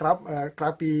ខ្មែរក្រោមក្រៅ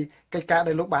ពីកិច្ចការ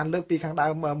ដែលលោកបានលើកពីខាងដើ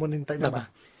មមុននេះបន្តិចបាទ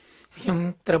ខ្ញុំ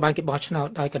ត្រូវបានគេបោះឆ្នោត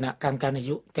ដោយគណៈកម្មការន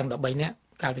យោបាយទាំង13នាក់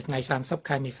កាលពីថ្ងៃ30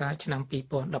ខែមេសាឆ្នាំ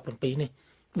2017នេះ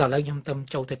ដល់ឥឡូវខ្ញុំទៅ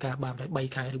ចូលទៅការបាន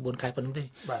3ខែឬ4ខែប៉ុណ្្នឹងទេ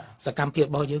សកម្មភាព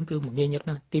របស់យើងគឺមមាញឹក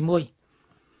ណាស់ទី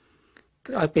1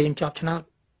គឺឲ្យពេលខ្ញុំជាប់ឆ្នោត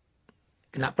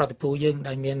គណៈប្រតិភូយើង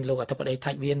ដែលមានលោកអធិបតី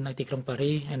ថៃវៀននៅទីក្រុងប៉ា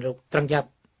រីហើយលោកត្រឹងយ៉ាប់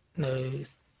នៅ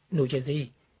New Jersey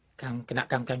ខាងគណៈ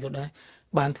កម្មការយុទ្ធដែរ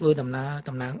បានធ្វើតំ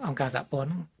ណាងអង្គការសហព័ន្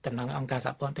ធតំណាងអង្គការស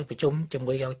ហព័ន្ធទៅប្រជុំជា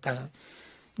មួយឲ្យតា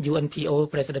UNPO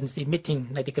Presidency Meeting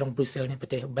នៅទីក្រុង Brussels នៃប្រ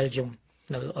ទេស Belgium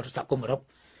នៅសហគមន៍អឺរ៉ុប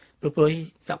ព្រោះ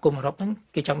សហគមន៍អឺរ៉ុបហ្នឹង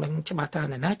គេចង់ដឹងច្បាស់ថា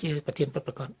អ្នកណាជាប្រធានប្រ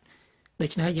កបដូ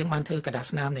ច្នេះយើងបានធ្វើกระดาษ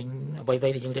ស្នាមនៃអ្វីៗ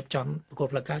ដែលយើងរៀបចំប្រកប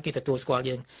ផ្លូវការគេទទួលស្គាល់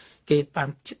យើងគេបាន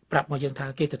ប្រាប់មកយើងថា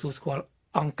គេទទួលស្គាល់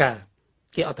អង្គការ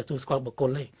គេអត់ទទួលស្គាល់បុគ្គល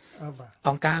ទេ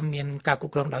អង្គការមានការគ្រ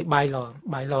ប់គ្រងដោយ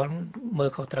bylaw មើល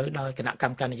ខុសត្រូវដោយគណៈក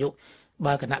ម្មការនយោ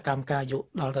បាយបើគណៈកម្មការនយោបា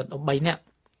យដល់ទៅ13នាក់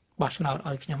បោះឆ្នោត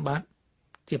ឲ្យខ្ញុំបាទ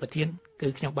ជាប្រធានគឺ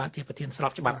ខ្ញុំបាទជាប្រធានស្រ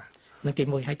បច្បាប់នឹងទី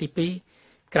1ហើយទី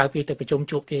2ក្រៅពីទៅប្រជុំ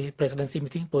ជួបគេ Presidency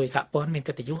Meeting ពលសហព័ន្ធមាន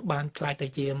កិត្តិយសបានខ្លាយទៅ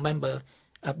ជា Member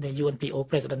of the UNPO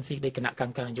Presidency នៃគណៈកម្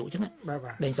មការនយោបាយអញ្ចឹងណា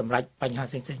ដែលសម្រាប់បញ្ហា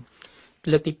ផ្សេង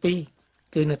លើកទី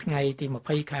2គឺនៅថ្ងៃទី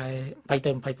20ខែ20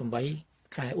ទៅ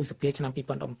28ខែឧសភាឆ្នាំ2017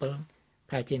ប្រ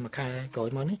ហែលជាមួយខែក្រោយ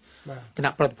មកនេះគ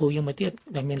ណៈប្រតិភូយើងមួយទៀត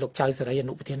ដែលមានលោកចៅសេរីអ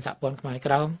នុប្រធានសហព័ន្ធខ្មែរ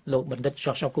ក្រោមលោកបណ្ឌិត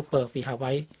Joshua Cooper ពី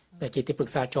Hawaii ដែលជាទីប្រឹ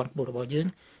ក្សាជាន់ខ្ពស់របស់យើង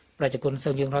ប្រជាជនសឹ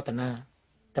ងយើងរតនា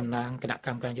តំណាងគណៈក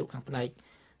ម្មការនយោបាយខាងផ្នែក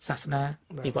សាសនា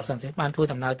ពីវត្តសន្តិសុខបានធ្វើ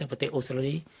ដំណើរទៅប្រទេសអូស្ត្រា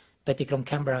លីទៅទីក្រុង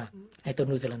Canberra ហើយទៅ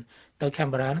New Zealand ទៅ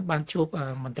Canberra ហ្នឹងបានជួប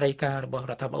មន្ត្រីការរបស់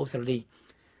រដ្ឋាភិបាលអូស្ត្រាលី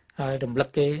ហើយរំលឹក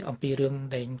គេអំពីរឿង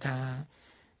ដែលថា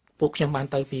ពួកខ្ញុំបាន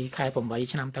ទៅពីខែ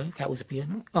8ឆ្នាំទៅខែឧសភាហ្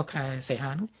នឹងខែសី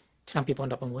ហាឆ្នាំ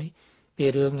2016ពី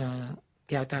រឿង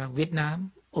គេហៅថា Vietnam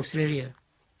Australia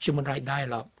Human Rights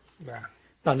Dialogue បាទ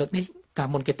ដល់លើកនេះតាម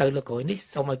មុនគេទៅលើកក្រោយនេះ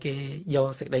សូមឲ្យគេយក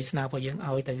សេចក្តីស្នើរបស់យើង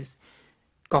ឲ្យទៅ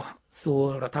កោះសួរ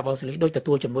រដ្ឋាភិបាលអូស្ត្រាលីដោយទ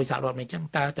ទួលជំនួយសហរដ្ឋអាមេរិកអញ្ចឹង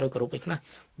តើត្រូវគោរពអីខ្លះ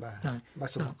បាទ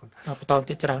សូមអរគុណបន្ត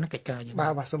ទៀតច្រើនណាកិច្ចការយើង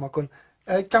បាទសូមអរគុណ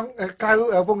ចង់ក្រៅ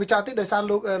វងកញ្ចក់ទៀតដោយសារ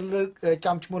លោកលើក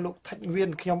ចំឈ្មោះលោកថាច់វៀន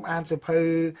ខ្ញុំអានសៀវភៅ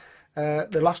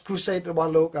The Lost Crusade រប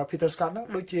ស់លោក Peter Scott ហ្នឹង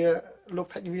ដូចជាលោក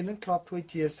ថាច់វៀនហ្នឹងធ្លាប់ធ្វើ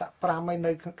ជាស័ក្តិ5ហើយ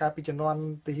នៅកាលពីជំនាន់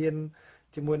ទាហាន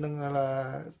ជាមួយនឹង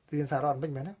ទាហានសហរដ្ឋអាមេរិ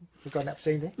កមែនទេឬក៏អ្នកផ្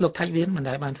សេងទេលោកថាច់វៀនមិន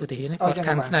ដែលបានធ្វើទាហានទេគាត់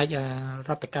ខាងផ្នែក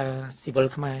រដ្ឋការស៊ីវិល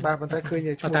ខ្មែរបាទប៉ុន្តែឃើញ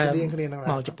ឈ្មោះស្តៀងគ្នាហ្នឹង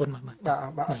មកជប៉ុន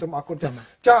បាទសូមអរគុណ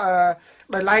ចុះ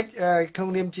ដោយឡែកក្នុង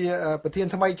នាមជាប្រធាន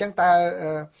ថ្មីអញ្ចឹងតើ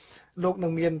លោកនឹ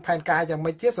ងមានផែនការយ៉ាង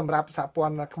ម៉េចទៀតសម្រាប់សហព័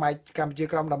ន្ធខ្មែរកម្ពុជា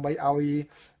ក្រោមដើម្បីឲ្យ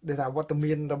ដែលថាវត្ត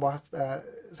មានរបស់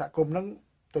សហគមន៍ហ្នឹង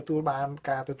ទទួលបាន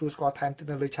ការទទួលស្គាល់ថែមទៀត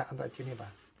នៅលើឆាកអន្តរជាតិនេះបា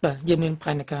ទយើងមាន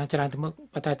ផែនការច្រើនទៅមុខ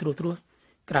ប៉ុន្តែត្រួស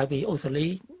ក្រៅពីអូស្ត្រាលី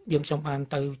យើងខ្ញុំបាន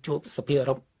ទៅជួបសភាអឺ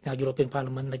រ៉ុប European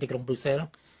Parliament នៅទីក្រុង Brussels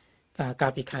កា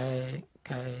លពីខែ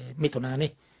មិថុនា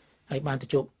នេះហ ហើយបានទៅ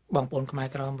ជួបបងប្អូនខ្មែរ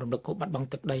ក្រមរំលឹកគោបាត់បង់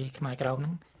ទឹកដីខ្មែរក្រមហ្នឹ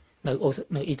ងនៅ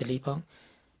អ៊ីតាលីផង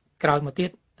ក្រោយមកទៀត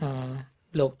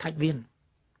លោកថាច់វៀន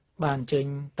បានអញ្ជើញ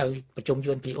ទៅប្រជុំ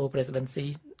UNPO Presidency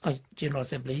General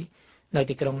Assembly នៅ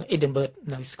ទីក្រុង Edinburgh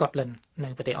នៅ Scotland នៅ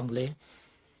ប្រទេសអង់គ្លេស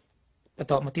បន្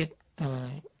តមកទៀត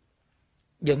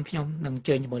យើងខ្ញុំនឹងអញ្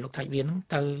ជើញជាមួយលោកថាច់វៀន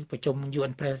ទៅប្រជុំ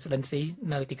UN Presidency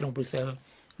នៅទីក្រុង Brussels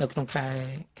នៅក្នុងខែ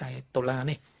តុលា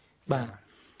នេះបាទ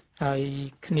ហើយ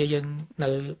គ្នាយើងនៅ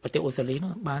ប្រទេសអូស្ត្រាលី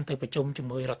នោះបានទៅប្រជុំជា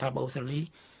មួយរដ្ឋាភិបាលអូស្ត្រាលី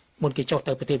មុនគេចុះ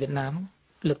ទៅប្រទេសវៀតណាម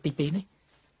លើកទី2នេះ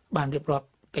បានរៀបរាប់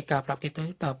កិច្ចការប្រាប់គេទៅត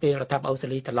ទៅពេលរដ្ឋាភិបាលអូស្ត្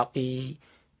រាលីត្រឡប់ពី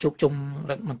ជួបជុំ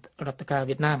រដ្ឋការ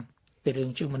វៀតណាមពីរឿង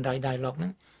Human Rights Dialogue ហ្នឹ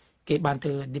ងគេបានធ្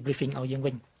វើ debriefing ឲ្យយើង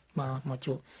វិញមក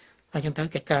ជួបហើយចឹងទៅ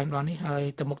កិច្ចការរបស់នេះហើយ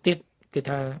ទៅមុខទៀតគឺ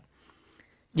ថា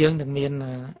យើងនឹងមាន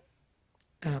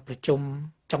ប្រជុំ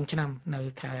ចុងឆ្នាំនៅ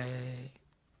ខែ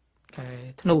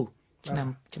ធ្នូឆ្នាំ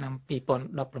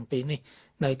2017នេះ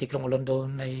នៅទីក្រុង Orlando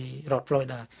នៃរដ្ឋ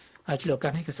Florida ហើយឆ្លៀវឱកា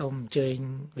សនេះក៏សូមអញ្ជើញ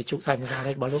វិទ្យុសាយមួយដែ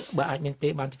របើអាចមានពេ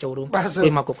លបានទៅចូលរួមពេ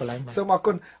លមកគ្រប់កន្លែងបាទសូមអរ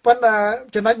គុណប៉ុន្តែ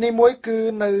ចំណុចនេះមួយគឺ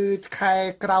នៅខែ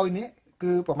ក្រោយនេះ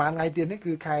គឺប្រហែលថ្ងៃទៀតនេះ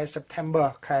គឺខែ September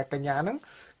ខែកញ្ញាហ្នឹង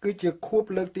គឺជាខួប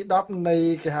លើកទី10នៃ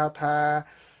គេហៅថា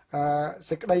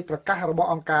សេចក្តីប្រកាសរបស់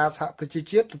អង្គការសហប្រជា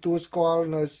ជាតិទទួលស្គាល់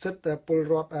នៅសិទ្ធិពល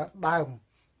រដ្ឋដើម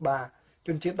បាទជ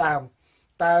នជាតិដើម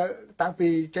តើតាំងពី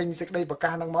ចេញសេចក្តីប្រកា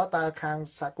សហ្នឹងមកតើខាង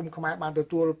សហគមន៍ខ្មែរបានទ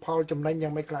ទួលផលចំណេញយ៉ា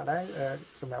ងម៉េចខ្លះដែរ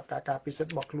សម្រាប់ការពិសិដ្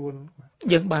ឋរបស់ខ្លួន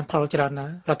យើងបានផលច្រើនណា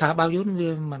ស់រដ្ឋាភិបាលយួន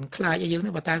វាមិនខ្លាចឲ្យយើង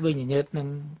ទេបើតែវាញញើតនឹង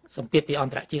សម្ពាធពីអ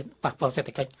ន្តរជាតិប៉ះពាល់សេដ្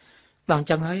ឋកិច្ចដល់អញ្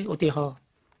ចឹងហើយឧទាហរណ៍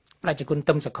ប្រជាជន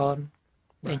ទឹមសខន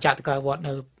ដែលចាក់តកៅវត្ត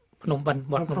នៅភ្នំបិណ្ឌ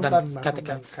វត្តភ្នំដិនខេត្តត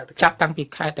កៅចាប់តាំងពី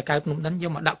ខេត្តតកៅភ្នំដិនយ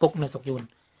កមកដាក់គុកនៅស្រុកយួន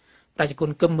ប្រជាជន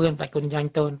គឹមមឿនប្រជាជនយ៉ាញ់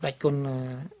តូនប្រជាជន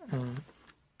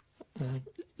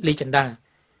លីចិន្តា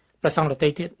ប្រសងរតី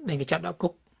ទៀតដែលគេចាប់ដាក់គុ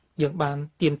កយើងបាន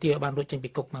ទៀមទាបានរួចចេញពី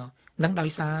គុកមកនឹងដោយ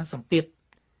សារសម្ពាធ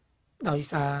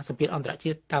អន្តរ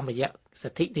ជាតិតាមរយៈសិ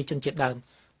ទ្ធិនៃជនជាតិដើម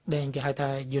ដែលគេហៅថា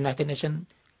United Nations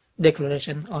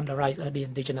Declaration on the Rights of the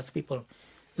Indigenous People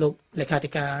លោកលេខាធិ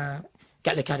ការ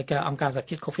អង្គការសហ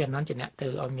ជីវជាតិ Kofi Annan ជាអ្នកទៅ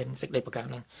ឲ្យមានសេចក្តីប្រកាស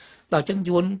ហ្នឹងដល់អញ្ចឹង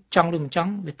យួនចង់ឬមិនច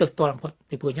ង់វាទើសទាល់បំផុត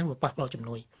ពីព្រោះអញ្ចឹងវាប៉ះពាល់ជំ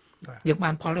នួយយើងបា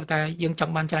នផលតែយើងច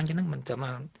ង់បានច្រើនជាងហ្នឹងមិនត្រឹម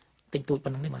តែតិចតួចប៉ុ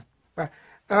ណ្្នឹងទេបាទ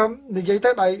និយាយទៅ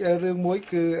ដោយរឿងមួយ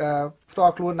គឺផ្ទា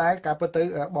ល់ខ្លួនដែរការពិតទៅ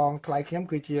បងថ្លៃខ្ញុំ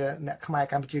គឺជាអ្នកខ្មែរ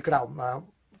កម្ពុជាក្រោម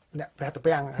អ្នកប្រតិ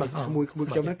ពាំងមួយខ្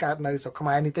ញុំនឹងកើតនៅស្រុកខ្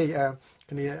មែរនេះទេ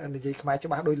គ្នានិយាយខ្មែរច្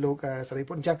បាស់ដោយលោកសេរី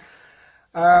ពុទ្ធអញ្ចឹង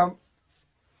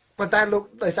ប៉ុន្តែលោក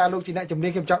ដោយសារលោកជាអ្នកជំនា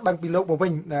ញខ្ញុំចង់ដឹងពីលោកមកវិ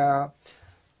ញ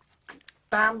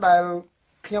តាមដែល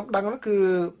ខ្ញុំដឹងនោះគឺ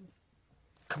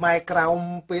ខ្មែរក្រោម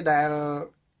ពេលដែល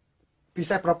ពិ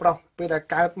សេសប្រុសពេលដែល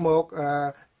កើតមក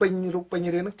ពេញរូបពេញ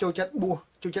រាងនោះចូលចិត្តបួស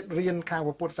ចូលចិត្តរៀនខាង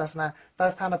ពុទ្ធសាសនាតែ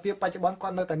ស្ថានភាពបច្ចុប្បន្នគា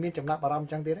ត់នៅតែមានចំណាប់អារម្មណ៍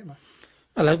ចឹងទៀតទេបាទ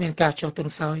ឥឡូវមានការចុះទុន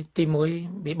ខ្សោយទី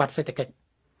1វិបត្តិសេដ្ឋកិច្ច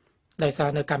ដោយសារ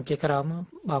នៅកម្ពុជាក្រោម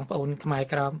បងប្អូនខ្មែរ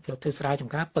ក្រោមចូលធ្វើស្រែច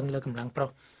ម្ការពឹងលើកម្លាំងប្រុស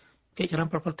ភាគច្រើន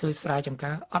ប្រុសធ្វើស្រែចម្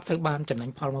ការអត់សូវបានចំណេញ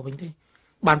ផលមកវិញទេ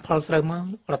បានផលស្រូវមក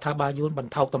រដ្ឋាភិបាលយួនប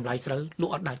ន្ថោកតម្លៃស្រូវល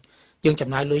ក់អត់ដាច់យើងចំ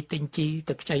ណាយលុយទិញជី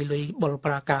ទឹកខ្ចីលុយបុល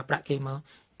ប្រាការប្រាក់គេមក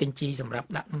ទិញជីសម្រាប់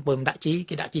ដាក់បើមិនដាក់ជី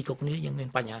គេដាក់ជីគ្រប់គ្នាយើងមាន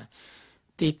បញ្ហា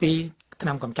ទី2ថ្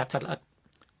នាំកម្ចាត់សត្វល្អិត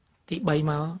ទី3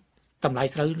មកតម្លៃ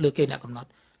ស្រូវលើគេអ្នកកំណត់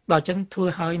ដល់អញ្ចឹងធ្វើ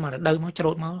ឲ្យមករដូវមកច្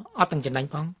រូតមកអត់ទាំងចំណេញ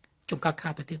ផងជុំកាត់ខា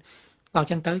តទៅទៀតដល់អ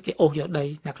ញ្ចឹងទៅគេអូសយកដី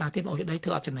អ្នកខ្លះទៀតអូសយកដីធ្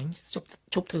វើអត់ចំណេញជ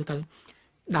ប់ធ្វើទៅ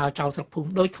ដើរចោលស្រុកភូមិ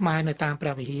ដោយខ្មែរនៅតាមព្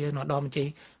រះវិហារនៅដល់មញ្ជី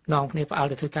នងគ្នាផ្អើល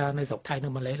ទៅធ្វើការនៅស្រុកថៃនៅ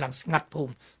ម៉ាឡេឡើងស្ងាត់ភូ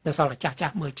មិនៅសល់តែចា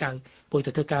ស់មើលចៅពុយ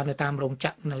ទៅធ្វើការនៅតាមរោងច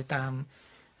ក្រនៅតាម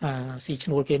ស៊ីឈ្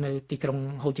នួលគេនៅទីក្រុង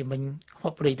ហូជីមិញហ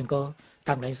បរីទាំងក៏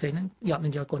តាមកន្លែងផ្សេងហ្នឹងយកមិ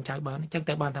នយកកូនចៅបានអញ្ចឹង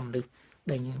តែបានតែមនុស្ស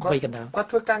ដែលវ័យកណ្ដាលគាត់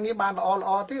ធ្វើការងារបានល្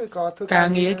អទេក៏ធ្វើការ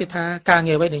ងារគេថាការ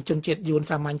ងារអ្វីដែលជនជាតិយួន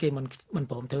សាមញ្ញគេមិន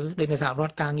ព្រមធ្វើដូចនៅសហរ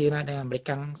ដ្ឋការងារណាដែលអាមេរិក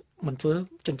កាំងមិនធ្វើ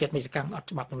ជនជាតិមេសិកម្មអត់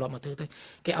ច្បាប់ទម្លាប់មកធ្វើទេ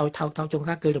គេឲ្យថោកជុំ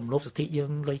ខាគឺរំលោភសិទ្ធិយើ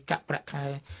ងលុយកាក់ប្រាក់ខែ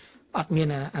អត់មាន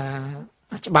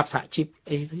ច្បាប់សហជីព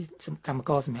អីកម្ម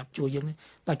ករសម្រាប់ជួយយើង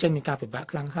ដល់ចឹងមានការពិបាក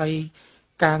ខ្លាំងហើយ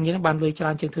ការងារហ្នឹងបានលុយច្រើ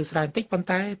នជាងធ្វើស្រែបន្តិចប៉ុន្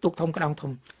តែទូកធំក្តោង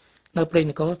ធំនៅព្រៃ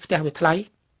នគរផ្ទះវាថ្លៃ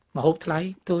ម្ហូបថ្លៃ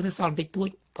ធ្វើនេះសល់បន្តិចតួច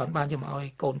គាត់បានយកមកឲ្យ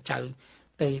កូនចៅ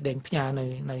ទៅដេញផ្ញើ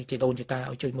នៅជីដូនជីតា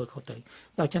ឲ្យជួយមើលខុសទៅ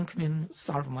ដល់អញ្ចឹងគ្មានស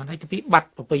ល់ប្រហែលហើយទី2បាត់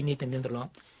ប្រពៃណីតែមានត្រឡ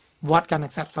ប់វត្តកាន់តែ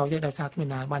ខ្សត់ខ្សោយទេដោយសារគ្មាន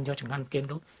ណាបានយកចង្ហាន់គេ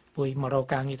នោះពួយមករក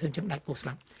ការងារធ្វើអញ្ចឹងដាច់ពោះស្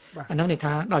លាប់អាហ្នឹងន័យ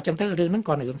ថាដល់អញ្ចឹងទៅរឿងហ្នឹង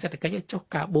ក៏រឿងសេដ្ឋកិច្ចចុះ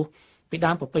ការបួសពី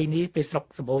ដើមប្រពៃណីពេលស្រុក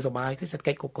សម្បូរសបាយទៅសេដ្ឋ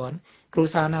កិច្ចគ្រប់គ្រាន់គ្រួ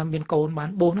សារណាមានកូនបាន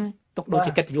បួសហ្នឹងទុកដូច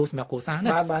ជាកិត្តិយសសម្រាប់គ្រួសារណា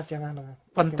បាទចឹងហ្នឹង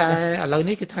ប៉ុន្តែឥឡូវ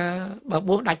នេះគឺថាបើ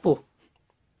បួសដាច់ពោះ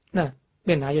ណា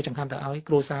មានណាយកចង្ហាន់ទៅឲ្យ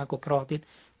គ្រួសារក៏ក្រទៀត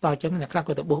ដល់អញ្ចឹងអ្នកខ្លះ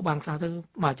ក៏ទៅបួសបានខ្លះទៅ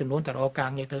មួយចំនួនទៅរកការ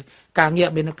ងារទៅការងារ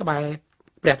មាននៅក្បែរ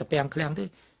ព្រះតាពាំងឃ្លាំងទេ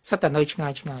សិតតែនៅឆ្ងា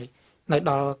យ នៅ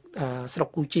ដល់ស្រុក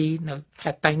គូជីនៅ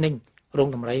ខេត្តតៃninhរោង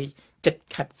តម្រៃចិត្ត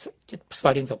ខេត្តចិត្តស្វា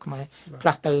យរៀងស្រុកខ្មែរខ្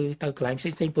លះទៅកន្លែងផ្សេ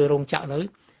ងៗពេលរោងចក្រនៅរ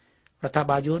ដ្ឋាភិ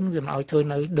បាលយួនវាមិនឲ្យធ្វើ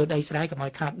នៅលើដីស្រែកុំឲ្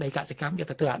យខាតដីកសិកម្មយក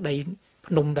ទៅធ្វើអាដី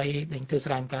ភ្នំដីធ្វើ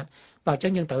ស្រែមិនកើតបើអញ្ចឹ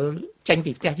ងយើងត្រូវចេញ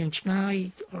ពីផ្ទះយើងឆ្ងាយ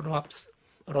រាប់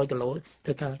100 គីឡូធ្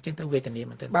វើការអញ្ចឹងទៅវេទនា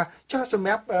មែនទែនបាទចុះសម្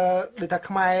រាប់ដូចថា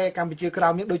ខ្មែរកម្ពុជាក្រោ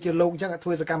មនេះដូចជាលោកអញ្ចឹងធ្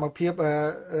វើសកម្មភាព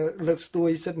លើកស្ទួយ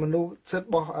សិទ្ធិមនុស្សសិទ្ធិ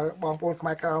របស់បងប្អូនខ្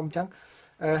មែរក្រោមអញ្ចឹង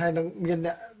ហើយនឹងមាន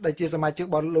អ្នកដែលជាសមាជិករ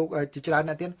បស់លោកជាច្រើន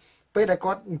អ្នកទៀតពេលដែល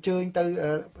គាត់អញ្ជើញទៅ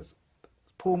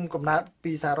ភូមិកំណើត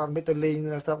ពីសហរដ្ឋអាមេរិកទៅលេង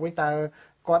ស្រុកវិញតើ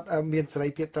គាត់មានសេរី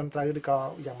ភាពត្រឹមត្រូវឬក៏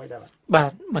យ៉ាងម៉េចដែរបា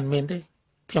ទមិនមានទេ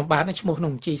ខ្ញុំបានឈ្មោះក្នុ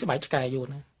ងបញ្ជីស្បែកឆ្កែយួន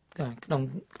ក្នុ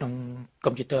ង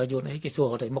កុំព្យូទ័រយួនអីគេសួរ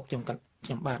ទៅមុខខ្ញុំ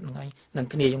បាទហ្នឹងហើយនឹង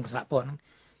គ្នាខ្ញុំប្រសាព័ន្ធហ្នឹង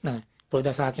ណាព្រោះ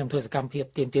តែសារខ្ញុំធ្វើសកម្មភាព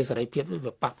ទាមទារសេរីភាព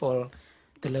វាប៉ះពាល់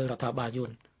ទៅលើរដ្ឋាភិបាលយួន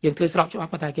យើងធ្វើស្របច្បាប់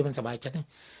ប៉ុន្តែគេមិនសប្បាយចិត្តទេ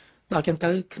ដល់ចឹងទៅ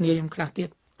គ្នាខ្ញុំខ្លះទៀត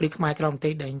ឬខ្មែរក្រមប្រទេ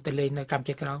សដែលទៅលេងនៅកម្ពុ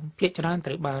ជាក្រោមភាគច្រើន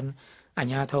ត្រូវបានអា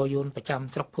ជ្ញាធរយួនប្រចាំ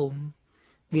ស្រុកភូមិ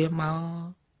វាមក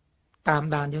តាម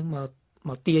ដានយើង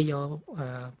មកទាយក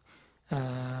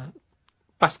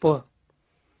ប៉ាសពត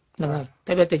ហ្នឹងហើយ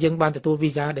តែបើតែយើងបានទទួលវី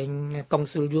សាដែលកុង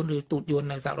ស៊ុលយួនឬទូតយួន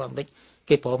នៅសហរដ្ឋអាមេរិក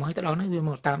គេព្រមឲ្យទៅដល់ហ្នឹងវាម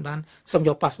កតាមដានសុំយ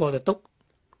កប៉ាសពតទៅទុក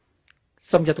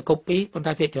សុំយកទៅកូពីប៉ុន្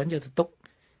តែភាគច្រើនយកទៅទុក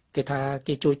គេថា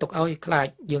គេជួយទុកឲ្យខ្លាច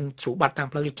យើងជ្រូបាត់តាម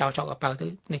ផ្លូវគេចោលចោលកប៉ាល់ទៅ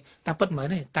នេះតាមពិតមែន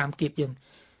ទេតាមគៀប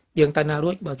យើងទៅណា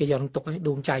រួចបើគេយកទុកឲ្យ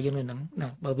ដួងចៃយើងនៅហ្នឹងណា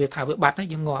បើវាថាវាបាត់ហើយ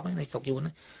យើងងាប់ហើយនៅស្រុកយួន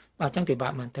បាទអញ្ចឹងពិបា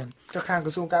កមែនតើចុះខាងក្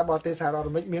រសួងការបរទេសសហរដ្ឋ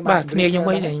អាមេរិកមានបាទគ្នាខ្ញុំ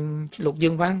វិញលោកយើ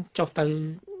ងវាងចុះទៅ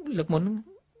លើកមុន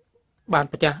បាន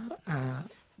ប្រទេស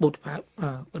បុត្រ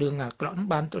រឿងអាក្រក់ហ្នឹង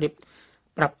បានរៀប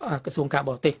ប្រាប់ក្រសួងការ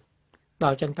បរទេសដ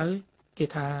ល់អញ្ចឹងទៅគេ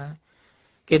ថា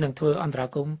គេនឹងធ្វើអន្តរា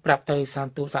គមន៍ប្រាប់ទៅសាន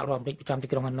ទូតសហរដ្ឋអាមេរិកប្រចាំទី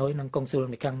ក្រុងហាណូយនិងកុងស៊ុល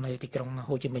អាមេរិកនៅទីក្រុង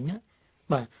ហូជីមិញ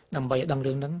បាទដើម្បីឲ្យដឹង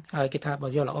រឿងហ្នឹងហើយគេថាបើ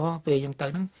យកល្អពេលយើងទៅ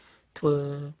ហ្នឹងធ្វើ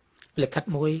លិខិត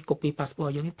មួយកូពីប៉ាសពត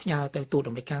យើងផ្ញើទៅទូត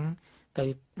អាមេរិកទៅ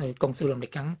កុងស៊ុលអាមេរិ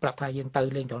កប្រាប់ថាយើងទៅ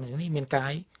លេងត្រង់នេះមានកា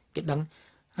យគេដឹង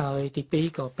ហើយទី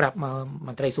2ក៏ប្រាប់មកម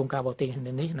ន្ត្រីក្រសួងការបរទេស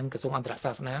នេះនិងក្រសួងអន្តរ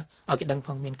សាសនាឲ្យគេដឹងផ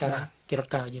ងមានការគេរ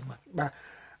ត់ការយើងបាទ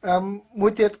មួ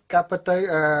យទៀតការពិតទៅ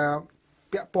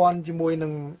ពាក់ព័ន្ធជាមួយនឹ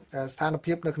ងស្ថាន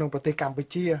ភាពនៅក្នុងប្រទេសកម្ពុ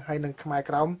ជាហើយនិងខ្មែរ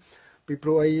ក្រោមពីព្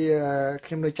រោះអីខ្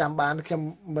ញុំនៅចាំបានខ្ញុំ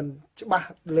មិនច្បាស់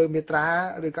លើមាត្រា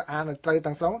ឬក៏អានត្រូវ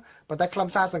ទាំងស្រុងប៉ុន្តែខ្លឹម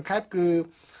សារសង្ខេបគឺ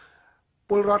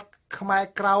ពលរដ្ឋខ្មែរ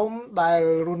ក្រោមដែល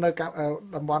រស់នៅ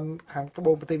តំបន់ខាងត្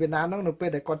បូងប្រទេសវៀតណាមហ្នឹងនៅពេល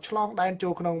ដែលគាត់ឆ្លងដែនចូ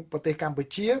លក្នុងប្រទេសកម្ពុ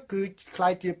ជាគឺខ្លា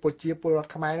យជាប្រជាពលរដ្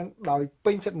ឋខ្មែរហ្នឹងដោយ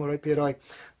ពេញសិទ្ធិ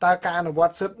 100% តើការអនុវ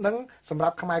ត្តសិទ្ធិហ្នឹងសម្រា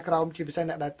ប់ខ្មែរក្រោមជាពិសេស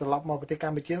អ្នកដែលត្រឡប់មកប្រទេសក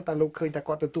ម្ពុជាតើលោកឃើញតែ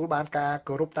គាត់ទទួលបានការ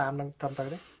គោរពតាមហ្នឹងត្រឹមត្រូវ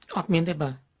ទេអត់មានទេ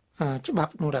បាទច្បា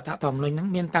ប់ក្នុងរដ្ឋធម្មនុញ្ញហ្នឹង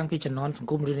មានតាំងពីជំនាន់សង្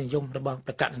គមរាស្ត្រនិយមរបស់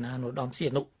ប្រកាសណានរោត្តមសីហ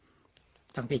នុ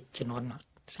តាំងពីជំនាន់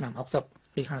ឆ្នាំ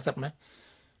60ឬ50ណា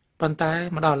ប៉ុន្តែ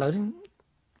មកដល់ឥឡូវ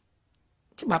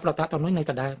ច្បាប់រដ្ឋធម្មនុញ្ញនៅ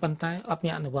ដដែលប៉ុន្តែអត់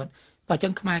មានអនុវត្តបើអញ្ចឹ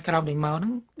ងខ្មែរក្រោមវិញមកហ្នឹ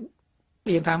ង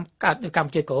យើងថាកើតនៅកម្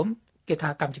ពុជាក្រមគេថា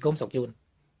កម្ពុជាក្រមស្រុកយួន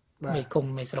មេឃុំ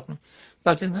មេស្រុកហ្នឹងដ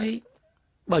ល់អញ្ចឹងហើយ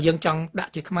បើយើងចង់ដា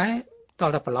ក់ជាខ្មែរតើ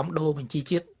តែប្រឡំដូរបញ្ជី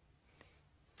ជាតិ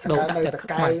ដូរដាក់តែ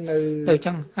ខ្មែរនៅទៅអញ្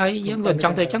ចឹងហើយយើងមិនច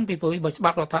ង់ទៅអញ្ចឹងពីព្រោះបើច្បា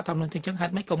ប់រដ្ឋធម្មនុញ្ញទៅអញ្ចឹងហេ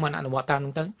តុម៉េចក៏មិនអនុវត្តតាម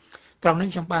នោះទៅត្រង់នេះ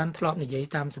ខ្ញុំបានធ្លាប់និយាយ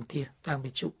តាមសម្ភារតាម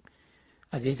វិទ្យុ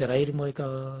អាស៊ីសេរីឬមួយក៏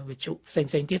វិទ្យុផ្សេង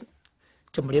ទៀត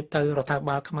ជំរាបទៅរដ្ឋាភិ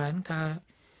បាលខ្មែរថា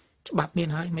ច្បាប់មាន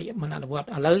ហើយមិនអនុវត្តឥ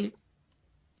ឡូវ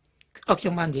ខ្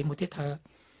ញុំបាននិយាយមួយទៀតថា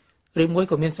ឬមួយ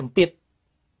ក៏មានសម្ពាធ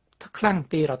ខ្លាំង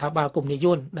ពីរដ្ឋាភិបាលកុម្មុយនីស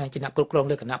យួនដែលជាអ្នកគ្រប់គ្រង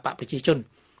លើគណៈបកប្រជាជន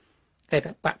តែប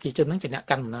កប្រជាជនហ្នឹងជាអ្នក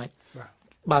កាន់អំណាច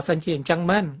បើសិនជាអញ្ចឹង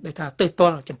មែនដូចថាទើសទា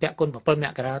ល់ចម្ពាក់គុណ7ម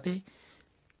ករាទេ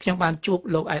ខ្ញុំបានជួប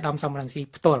លោកអៃដាមសំរងស៊ី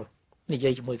ផ្ទាល់និយា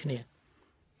យជាមួយគ្នា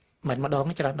មិនម្ដង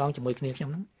ច្រើនដងជាមួយគ្នាខ្ញុំ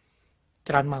ហ្នឹង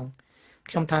ច្រើនម៉ោង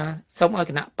ខ្ញុំថាសូមឲ្យ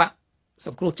គណៈបកស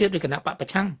ង្គ្រោះជាតិឬគណៈបកប្រ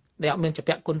ឆាំងដែលអត់មានចម្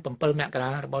ពាក់គុណ7មករា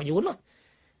របស់យួន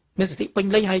មានសិទ្ធិពេញ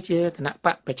លេញហើយជាគណៈប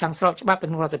កប្រឆាំងស្របច្បាប់ក្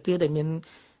នុងរដ្ឋសភាដែលមាន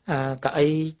កៅអី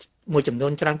មួយចំនួ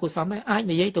នច្រើនគួរសមដែរអាច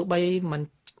និយាយទៅបីមិ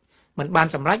នបាន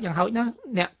សម្រេចយ៉ាងហោចណា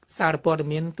អ្នកសារព័ត៌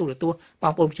មានទូរទស្សន៍ប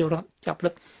ងប្អូនប្រជាពលរដ្ឋចាប់ផ្លឹ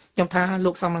កខ្ញុំថា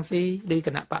លោកសំរងស៊ីឬគ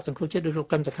ណៈបកសង្គ្រោះជាតិឬលោក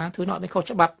កឹមសុខាធ្វើនោះអត់មានខុស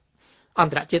ច្បាប់អ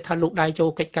ន្តរជាតិថាលោកដៃចូល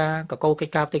កិច្ចការកកកិ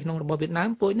ច្ចការផ្ទៃក្នុងរបស់វៀតណាម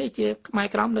ពួកនេះជាខ្មែរ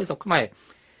ក្រមនៅស្រុកខ្មែរ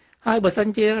ហើយបើសិន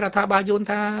ជារដ្ឋាភិបាលយួន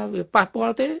ថាវាប៉ះពា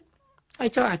ល់ទេហើយ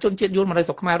ចុះអាជនជាតិយួនមកនៅ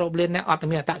ស្រុកខ្មែររាប់លានអ្នកអត់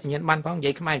មានអត្តសញ្ញាណប័ណ្ណផងនិ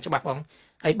យាយខ្មែរច្បាស់ផង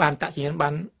ហើយបានអត្តសញ្ញាណប័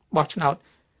ណ្ណបោះឆ្នោត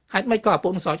ហេតុម៉េចក៏ឪពុ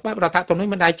កនឹងសរច្បាប់រដ្ឋធម្មនុញ្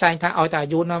ញមិនដែលចែងថាឲ្យតែ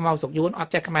យួនមកស្រុកយួនអ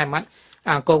ត់ចេះខ្មែរម៉ាត់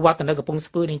អង្គរវត្តទៅនៅកំពង់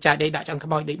ស្ពឺនឹងចាយដីដាក់ចង្ខ្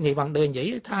មោចដូចនេះវងដើរនិយា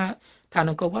យថា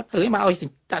នៅអង្គរវត្តហើយមកឲ្យ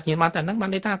តាក់ជាបានតែហ្នឹងបាន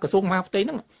ន័យថាក្រសួងមហាផ្ទៃហ្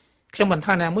នឹងខ្ញុំមិន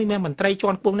ថាណាមួយមានមន្ត្រីជា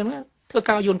ន់ខ្ពស់ហ្នឹងធ្វើ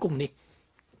ការយួនគុំនេះ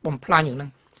បំផ្លាញហ្នឹង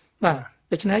បាទ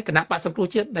ដូច្នេះគណៈបក្សសង្គ្រោះ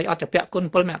ជាតិដែលអត់ជាពាក់គុណ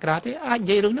7មករាទេអាចនិ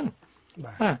យាយរឿងហ្នឹង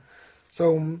បាទ សូ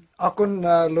មអរគុណ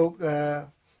លោក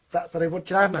ប្រាក់សេរីវុឌ្ឍ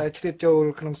ច្រើនដែលជ្រៀតចូល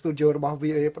ក្នុងស្ទូឌីយោរបស់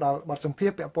VOA ផ្ដល់បទសម្ភាស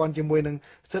ន៍ពាក់ព័ន្ធជាមួយនឹង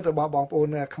សិទ្ធិរបស់បងប្អូន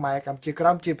ខ្មែរកម្ពុជាក្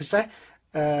រោមជាពិសេស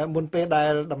មុនពេលដែ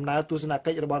លដំណើរទស្សនកិ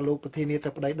ច្ចរបស់លោកប្រធានាធិ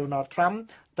បតី Donald Trump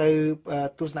ទៅ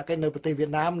ទស្សនកិច្ចនៅប្រទេសវៀត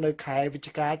ណាមនៅខែវិច្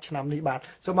ឆិកាឆ្នាំនេះបាទ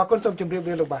សូមអរគុណសូមជម្រាប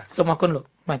លាលោកបាទសូមអរគុណលោក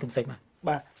ម៉ែទំសេង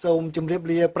បាទសូមជម្រាប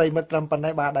លាប្រិមិត្តត្រឹមប៉ុណ្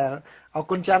ណេះបាទដែលអរ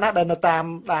គុណច្រើនណាស់ដែលនៅតាម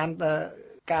ដាន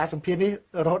ការសម្ភាសន៍នេះ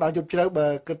រហូតដល់យប់ជ្រៅបើ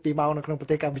គិតពីម៉ោងនៅក្នុងប្រ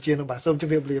ទេសកម្ពុជានោះបាទសូមជ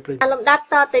ម្រាបលាប្រិមិត្តលំដាប់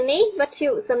តទៅនេះវិទ្យុ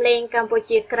សំឡេងកម្ពុ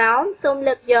ជាក្រោមសូម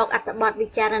លើកយកអត្ថបទវិ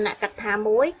ចារណកថា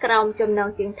មួយក្រោមចំណង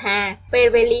ជើងថាពេល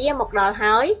វេលាមកដល់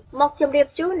ហើយមកជម្រាប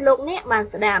ជូនលោកអ្នកបាន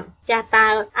ស្ដាប់ចាស់តើ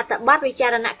អត្ថបទវិចា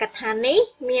រណកថានេះ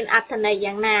មានអត្ថន័យ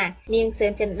យ៉ាងណានាងសឿ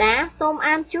នចិន្តាសូម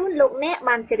អានជូនលោកអ្នក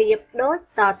បានជ្រាបដូច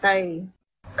តទៅ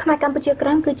ខ្មែរកម្ពុជាក្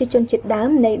រោមគឺជាជនជាតិដើម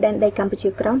នៃដែនដីកម្ពុជា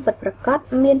ក្រោមពិតប្រាកដ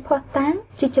មានភស្តុតាង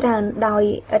ជាច្រើនដោយ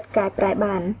ឥតកែប្រែ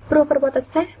បានព្រោះប្រវត្តិ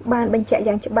សាស្ត្របានបញ្ជាក់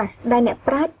យ៉ាងច្បាស់ដែលអ្នក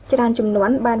ប្រាជ្ញច្រើនជំនា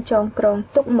ន់បានចងក្រង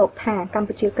ទុកមកថាកម្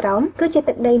ពុជាក្រោមគឺជា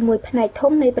ទឹកដីមួយផ្នែក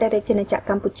ធំនៃព្រះរាជាណាចក្រ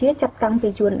កម្ពុជាចាប់តាំងពី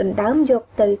យួនដណ្ដើមយក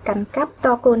ទៅកាន់កាប់ត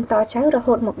កូនតចៅរ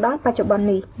ហូតមកដល់បច្ចុប្បន្ន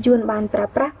នេះយួនបានប្រើ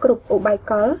ប្រាស់គ្រប់ឧបាយ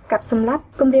កលកាប់សម្លាប់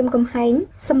គំរាមកំហែង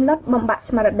សម្លុតបំបាក់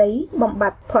ស្មារតីបំប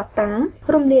ត្តិភស្តុតាង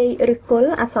រំលាយឫសគល់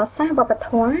អក្សរសាស្ត្រវប្បធ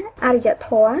ម៌អរិយធ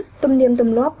ម៌ទំនៀមទ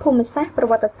ម្លាប់ភូមិសាស្ត្រប្រ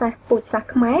វត្តិសាស្ត្រពូជសាស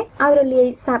ន៍ខ្មែរឲ្យរលាយ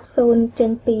សាបសូន្យចេ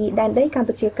ញពីដែនដីកម្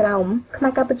ពុជាក្រោមខ្មែ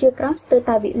រកម្ពុជាក្រោមស្ទើរ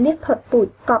តែវិនាសផុតពូជ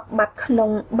កប់បាត់ក្នុ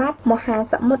ងបាតមហា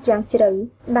សមុទ្រយ៉ាងជ្រៅ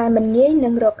ដែលមិនងាយនឹ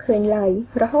ងរកឃើញឡើយ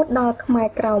រហូតដល់ខ្មែរ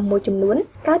ក្រោមមួយចំនួន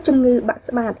កើតជំងឺបាក់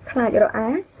ស្បាតខ្លាចរអា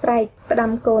ស្រែកផ្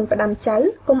ដាំកូនផ្ដាំចៅ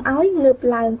កុំឲ្យងើប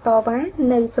ឡើងតវ៉ា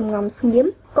នៅសំងំស្ងៀម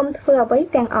កុំធ្វើអ្វី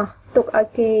ទាំងអស់ទុកឲ្យ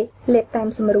គេលេបតាម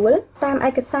ស្រួលតាម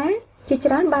ឯកសារជា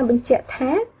ច្រើនបានបញ្ជាក់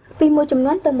ថាពីមួយចំ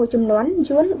នួនទៅមួយចំនួន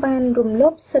យួនបានរំលោ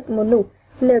ភសិទ្ធិមនុស្ស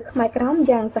លើខ្មែរក្រោម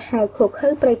យ៉ាងសាហាវឃោរឃៅ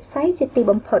ព្រៃផ្សៃជាទី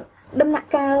បំផុតដំណាក់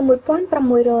កាល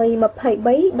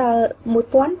1623ដល់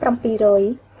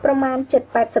1700ប្រមាណ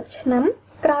 7-80 ឆ្នាំ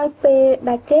ក្រោយពេល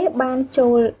ដែលគេបានចូ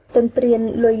លទន្ទ្រាន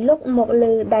លុយលុកមក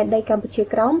លើដែនដីកម្ពុជា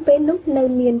ក្រោមពេលនោះនៅ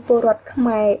មានពលរដ្ឋខ្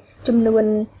មែរចំនួន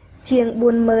ជាង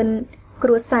 40,000 គ្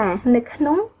រួសារនៅក្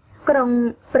នុងក្រុង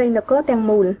ព្រៃនគរទាំង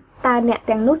មូលតើអ្នក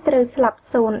ទាំងនោះត្រូវស្លាប់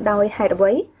សូន្យដោយហេតុអ្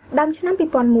វីដើមឆ្នាំ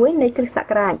2001នៃគ្រិស្តស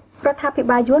ករាជរដ្ឋាភិ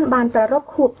បាលយួនបានប្រារព្ធ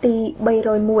ខួបទី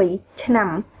301ឆ្នាំ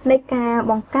នៃការ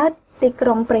បង្កើតទីក្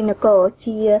រុងព្រៃនគរ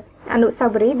ជាអនុស្សា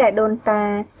វរីយ៍ដែលដូនតា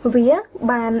វា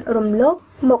បានរំលោភ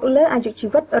មកលើអាយុជី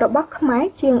វិតរបស់ខ្មែរ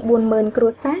ជាង 40,000 គ្រួ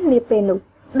សារនាពេលនោះ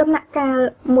ដំណាក់កាល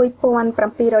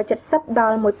1770ដ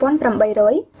ល់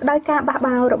1800ដោយការបះ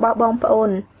បោររបស់បងប្អូន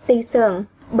ទីសឹង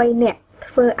3នាក់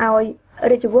ធ្វើឲ្យ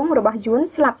រាជវង្សរបស់យួន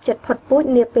ស្លាប់ជិតផុតពូជ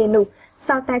នាពេលនោះស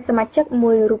ល់តែសមាជិក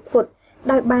មួយរូបគត់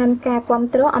ដោយបានការគាំ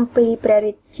ទ្រអំពីព្រះ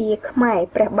រាជាខ្មែរ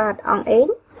ព្រះបាទអង្គឯង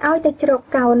ឲ្យទៅជ្រក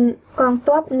កោនកង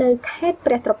ទ័ពនៅខេត្ត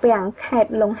ព្រះត្រពាំងខេត្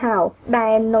តលង្ហោដែ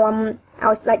លនាំ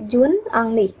ឲ្យស្ដេចយួនអ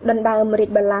ង្គនេះដណ្ដើមរាជ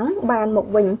បល្ល័ង្កបានមក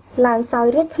វិញឡើងសោយ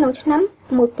រាជ្យក្នុងឆ្នាំ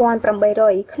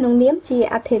1800ក្នុងនាមជា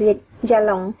អធិរាជយ៉ា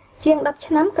ឡុងជាង10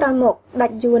ឆ្នាំក្រោយមកស្ដេ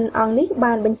ចយួនអង្គនេះ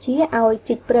បានបញ្ជាឲ្យ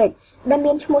ជីកព្រែកដែល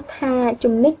មានឈ្មោះថា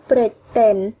ជំនិចព្រែកតែ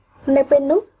ននៅពេល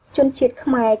នោះជនជាតិខ្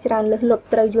មែរច្រើនលើសលប់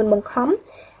ត្រូវយួនបង្ខំ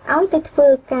ឲ្យទៅធ្វើ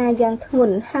ការយ៉ាងធ្ង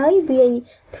ន់ហើយវាយ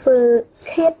ធ្វើ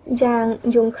ឃាតយ៉ាង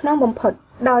យងខ្នងបំផុត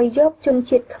ដោយយកជន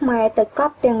ជាតិខ្មែរទៅក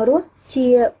ប់ទាំងរស់ជា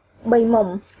3មុំ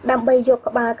ដើម្បីយក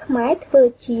ក្បាលខ្មែរធ្វើ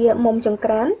ជាមុំចង្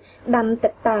ក្រានដាំទឹ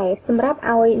កតែសម្រាប់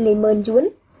ឲ្យនិមឺនយួន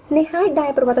នេះហើយដែ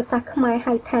លប្រវត្តិសាស្ត្រខ្មែរ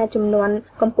ហៅថាជំនាន់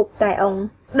កំពុកតែអង្គ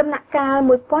ដំណាក់កាល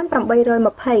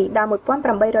1820ដល់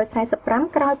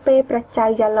1845ក្រោយពេលព្រះចៅ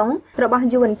យ៉ាឡុងរបស់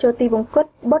យួនចូលទីវង្គត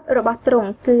បុត្ររបស់ទ្រង់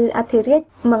គឺអធិរាជ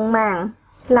ម៉ឹងម៉ាង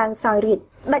ឡើងសោយរាជ្យ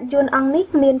ស្ដេចយួនអង្គនេះ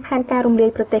មានផែនការរំលាយ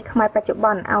ប្រទេសខ្មែរបច្ចុប្ប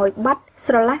ន្នឲ្យបាត់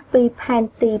ស្រឡះពីផែន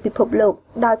ទីពិភពលោក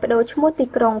ដោយបដូរឈ្មោះទី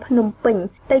ក្រុងភ្នំពេញ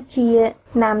ទៅជា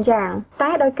ណាមយ៉ាងតែ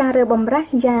ដោយការរើបំរាស់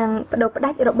យ៉ាងបដូរផ្ដា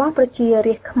ច់របស់ប្រជា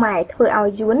រាស្ត្រខ្មែរធ្វើឲ្យ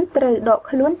យួនត្រូវដក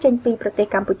ខ្លួនចេញពីប្រទេស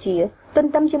កម្ពុជាទ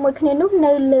ន្ទឹមជាមួយគ្នានោះ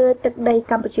នៅលើទឹកដី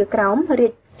កម្ពុជាក្រោមរា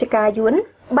ជការយួន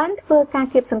បានធ្វើការ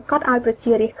គៀបសង្កត់ឲ្យប្រ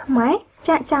ជារាស្ត្រខ្មែរ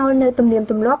ចាក់ចោលនៅទំនៀម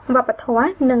ទម្លាប់វប្បធម៌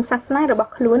និងសាសនារប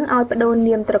ស់ខ្លួនឲ្យបដូរ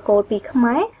នាមត្រកូលពីខ្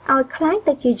មែរឲ្យคล้าย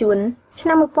ទៅជាយួនឆ្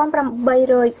នាំ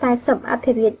1840អ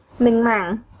ធិរាជមីងម៉ាង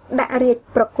ដាក់រាជ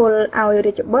ប្រគល់ឲ្យ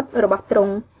រាជបុត្ររបស់ទ្រ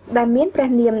ង់ដែលមានព្រះ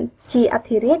នាមជាអ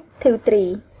ធិរាជធីវទ្រី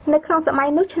នៅក្នុងសម័យ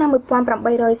នោះឆ្នាំ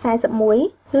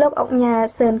1841លោកអុកញ៉ា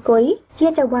សឿនគុយជា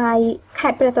ចៅហ្វាយខេ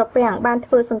ត្តព្រះត្រពាំងបាន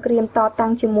ធ្វើសង្គ្រាមតតាំ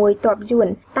ងជាមួយទ័ពយួន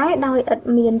តែដោយឥត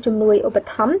មានជំនួយឧបត្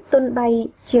ថម្ភទុនដៃ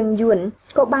ជាងយួន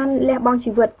ក៏បានលះបង់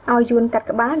ជីវិតឲ្យយួនកាត់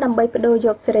ក្បាលដើម្បីបដូរយ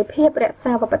កសេរីភាពរក្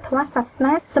សាវប្បធម៌សាស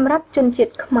នាសម្រាប់ជនជា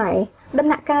តិខ្មែរដំ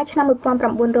ណាក់កាលឆ្នាំ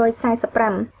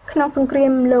1945 ក្នុងសង្គ្រា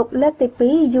មលោកលើកទី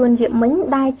2យួនយៀមិញ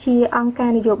ដែលជាអង្គការ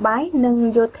នយោបាយនិង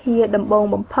យោធាដំបូង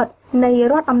បំផុតនៃ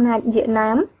រដ្ឋអំណាចវៀតណា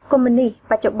មកុម្មុយនីស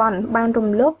បច្ចុប្បន្នបានរំ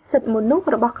លោភសិទ្ធិមនុស្ស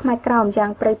របស់ខ្មែរក្រោមយ៉ា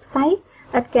ងព្រៃផ្សៃឥ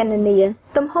តកណនា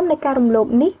ទំហំនៃការរំលោភ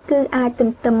នេះគឺអាចទ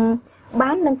ន្ទឹម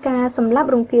បាននឹងការសម្លាប់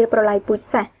រង្គាលប្រល័យពូជ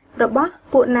សាសន៍របស់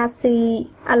ពួកណាស៊ី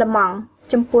អាល្លឺម៉ង់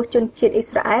ចំពោះជនជាតិអ៊ី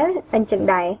ស្រាអែលអញ្ចឹង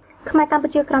ដែរខ្មែរកម្ពុ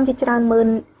ជាក្រោមជាច្រើនម៉ឺន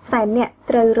សែនអ្នក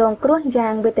ត្រូវរងគ្រោះយ៉ា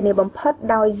ងវេទនាបំផុត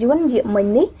ដោយយួនយៀមិញ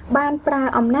នេះបានប្រើ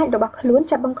អំណាចរបស់ខ្លួន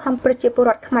ចាប់បង្ខំប្រជាពលរ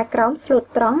ដ្ឋខ្មែរក្រោមស្លូត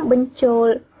ត្រង់បញ្ចូល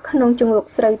ក្នុងជង្រុក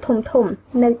ស្រូវធំ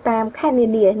នៅតាមខេត្តនា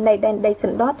នានៃដែនដីស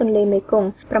ណ្ដោទន្លេមេគង្គ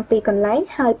7កន្លែង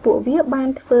ហើយពួកវាបាន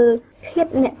ធ្វើឃាត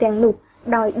អ្នកទាំងនោះ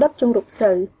ដោយដុតជង្រុកស្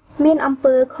រូវមានអំ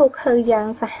ពើខុសខើយ៉ាង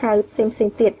សាហាវផ្សេង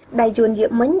ទៀតដែលយួនយៀ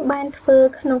មិញបានធ្វើ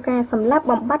ក្នុងការសម្លាប់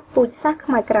បំបត្តិពូជសាសន៍ខ្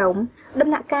មែរក្រោមដំ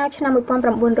ណាក់កាលឆ្នាំ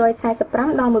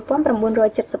1945ដល់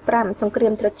1975សង្គ្រា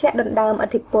មត្រជាក់ដណ្ដើមឥ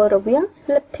ទ្ធិពលរវាង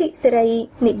លទ្ធិសេរី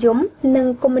និយមនិង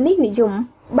កុម្មុយនីសនិយម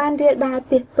បានរាលដាល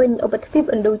ពាសពេញឧបទ្វីប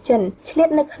ឥណ្ឌូចិនឆ្លៀត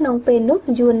នៅក្នុងពេលនោះ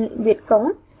យួនវៀតកុង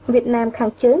វៀតណាមខា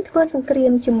ងជើងធ្វើសង្គ្រា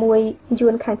មជាមួយយួ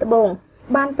នខាងត្បូង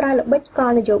បានប្រើល្បិចក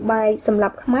លនយោបាយសម្រា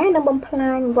ប់ខ្មែរនិងបំផ្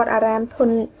លាញវត្តអារាមធន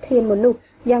ធានមនុស្ស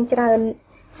យ៉ាងច្រើន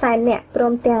សែនអ្នកព្រ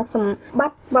មទាំងសម្ប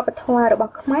ត្តិវប្បធម៌រប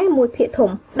ស់ខ្មែរមួយភាគធំ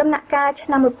ដំណាក់កាលឆ្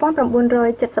នាំ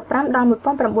1975ដល់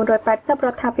1980រ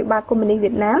ដ្ឋាភិបាលកុម្មុយនីសវៀ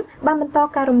តណាមបានបន្ត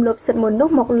ការរំលោភសិទ្ធិមនុស្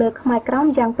សមកលើខ្មែរក្រោម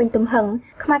យ៉ាងពេញទំហឹង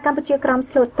ខ្មែរកម្ពុជាក្រោម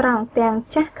ស្លូតត្រង់ទាំង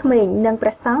ចាស់ក្មេងនិងព្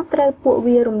រះសង្ឃត្រូវពួក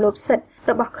វារំលោភសិទ្ធិ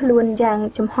របស់ខ្លួនយ៉ាង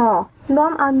ចំហ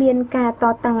នាំឲ្យមានការត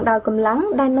តាំងដោយកម្លាំង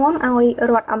ដែលនាំឲ្យ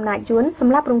រដ្ឋអំណាចយួនស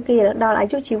ម្លាប់រង្គាលដល់អា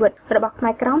យុជីវិតរបស់ខ្មែ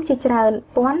រក្រោមជាច្រើន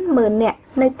ពាន់ម៉ឺននាក់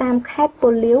នៅតាមខេត្តពោ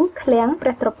លាវឃ្លាំងព្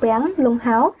រះត្រពាំងលង្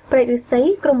ហោព្រែកឫស្សី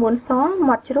ក្រមួនស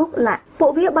មាត់ជ្រូកឡាក់ពួ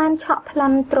កវាបានឆក់ប្ល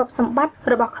ន់ទ្រព្យសម្បត្តិ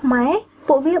របស់ខ្មែរ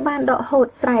ពួកវាបានដកហូត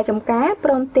ស្រែចម្ការព្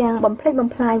រមទាំងបំផ្លិចបំ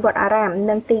ផ្លាញវត្តអារាម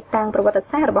និងទីតាំងប្រវត្តិ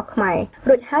សាស្ត្ររបស់ខ្មែរ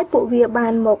រួចហើយពួកវាបា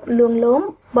នមកលួងលោម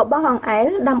បបោះអង្អែល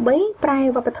ដើម្បីប្រែ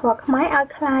វប្បធម៌ខ្មែរឲ្យ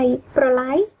คล้ายប្រ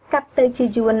ឡាយកាត់ទៅជា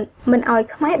យួនមិនឲ្យ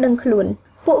ខ្មែរដឹងខ្លួន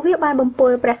ពួកវាបានបំពុ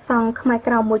លព្រះសង្ឃខ្មែរ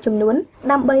ក្រោមមួយចំនួន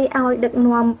ដើម្បីឲ្យដឹក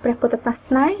នាំព្រះពុទ្ធសាស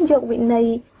នាយកវិន័យ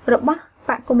របស់ប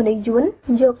កកុម្មុយនីសយួន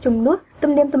យកជំនួស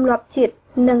ទំនៀមទម្លាប់ជាតិ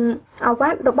និងអាវ៉ា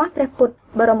ត់របស់ព្រះពុទ្ធ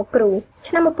បរមគ្រូ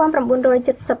ឆ្នាំ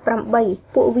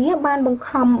1978ពួកវាបានបង្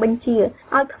ខំបញ្ជា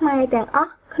ឲ្យខ្មែរទាំងអ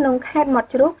ស់ក្នុងខេត្តមាត់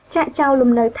ជ្រូកចាក់ចោល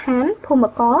លំនៅឋានភូមិ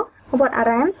ករវត្តអា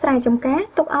រាមស្រែចម្ការ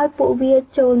ទុកឲ្យពួកវា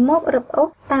ចូលមករឹបអូស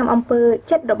តាមអំពើ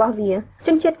ចិត្តរបស់វាជ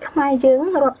នជាតិខ្មែរយើង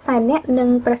រាប់សែននាក់និង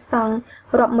ព្រះសង្ឃ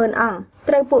រាប់ម៉ឺនអង្គ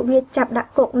ត្រូវពួកវាចាប់ដា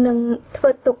ក់គុកនិងធ្វើ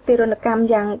ទុក្ខទារុណកម្ម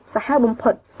យ៉ាងសាហាវបំផុ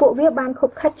តពួកវាបានខុ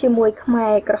បខិតជាមួយខ្មែ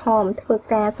រក្រហមធ្វើ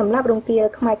ការសម្លាប់រង្គាល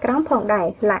ខ្មែរក្រោមផងដែរ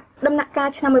ឡាក់ដំណាក់កាល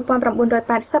ឆ្នាំ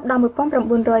1980ដល់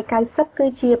1990គឺ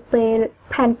ជាពេល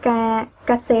ផែនការ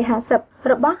កាសេ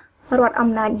50របស់រដ្ឋអំ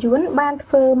ណាចយួនបានធ្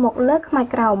វើមកលើខ្មែរ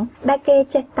ក្រោមដែលគេ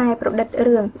ចេះតែប្រឌិត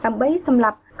រឿងដើម្បីសម្លា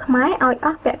ប់ខ្មែរឲ្យអ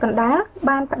ស់ពាក់កណ្ដាល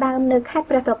បានផ្ដើមនៅខេត្ត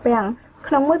ព្រះត្រពាំង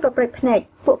ក្នុងមួយប្រព្រឹត្តភ្នែក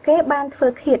ពួកគេបានធ្វើ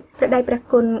ឃាតព្រះដៃព្រះ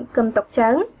គុណកឹមតុកចៅ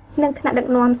និងថ្នាក់ដឹក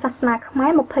នាំសាសនាខ្មែរ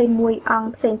21អង្គ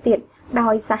ផ្សេងទៀតដោ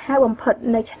យសាហាវបំផុត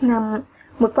នៅឆ្នាំ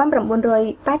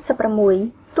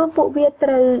1986ទោះពួកវាត្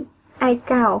រូវឯ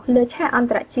កោលើឆាកអន្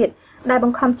តរជាតិដែលប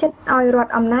ង្ខំចិត្តឲ្យរដ្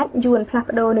ឋអំណាចយួនផ្លាស់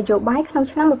ប្ដូរនយោបាយក្នុង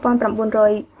ឆ្នាំ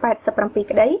1987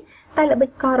ក្តីតែល្បិច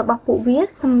កលរបស់ពួកវា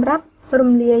សម្រាប់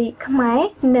រំលាយខ្មែរ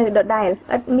នៅដដែល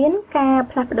ឥតមានការ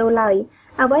ផ្លាស់ប្ដូរឡើយ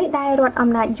អ្វីដែលរដ្ឋអំ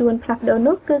ណាចយួនផ្លាស់ប្ដូរ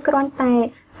នោះគឺគ្រាន់តែ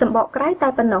សម្បកក្រៅតែ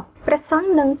ប៉ុណ្ណោះព្រះសង្ឃ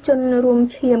និងជនរួម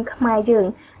ឈាមខ្មែរយើង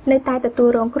នៅតែទទួល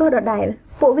រងគ្រោះដដែល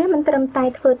ពួកវាមិនត្រឹមតែ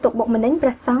ធ្វើទុកបុកម្នេញព្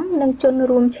រះសង្ឃនិងជន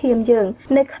រួមឈាមយើង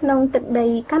នៅក្នុងទឹកដី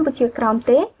កម្ពុជាក្រោម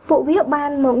ទេពួកវាបា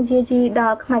នមកយាយីដ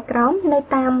ល់ខ្មែរក្រោមនៅ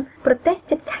តាមប្រទេស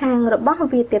ជិតខាងរបស់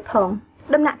វាទៀតផង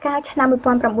ដំណាក់កាលឆ្នាំ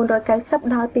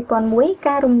1990ដល់2001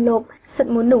ការរំលោភសិទ្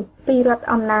ធិមនុស្សពីរដ្ឋ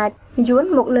អំណាចយួន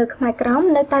មកលើខ្មែរក្រោម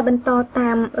នៅតែបន្ត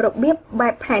តាមរបៀបបែ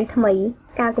បផែនថ្មី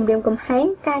ការគំរាមកំហែង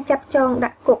ការចាប់ចងដា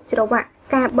ក់គុកច្រវាក់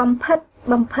ការបំផិត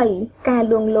បំភ័យការ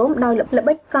លួងលោមដោយល្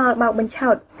បិចកលបោកបញ្ឆោ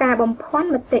តការបំភាន់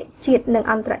មតិជាតិនិង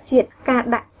អន្តរជាតិការ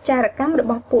ដាក់ចារកម្មរ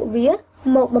បស់ពួកវា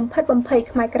មកបំផិតបំភ័យ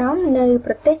ខ្មែរក្រោមនៅ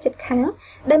ប្រទេសជិតខាង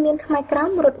ដែលមានខ្មែរក្រោម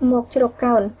រត់មកជ្រក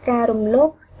កោនការរំលោភ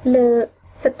លើ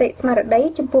សតិស្មារតី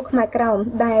ចំពោះខ្មែរក្រោម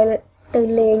ដែលទៅ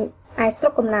លេងឯស្រុ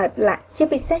កកំណើតឡាក់ជា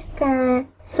ពិសេសការ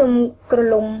សុំក្រ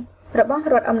ឡុំរបស់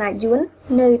រដ្ឋអំណាចយួន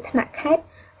នៅថ្នាក់ខេត្ត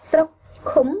ស្រុក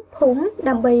ឃុំភូមិ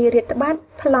ដើម្បីរាតត្បាត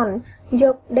ប្លន់យ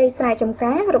កដីស្រែចម្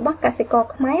ការរបស់កសិករ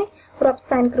ខ្មែររាប់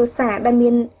សែនគ្រួសារដែលមា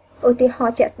នឧទាហរ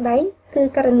ណ៍ជាក់ស្ដែងគឺ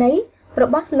ករណីរ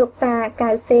បស់លោកតាកៅ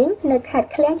សេងនៅខេត្ត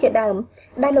ឃ្លាំងជាដើម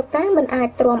ដែលលោកតាមិនអាច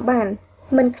ទ្រាំបាន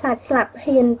មិនខ្លាចស្លាប់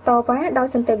ហ៊ានតវ៉ាដោយ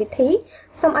សន្តិវិធី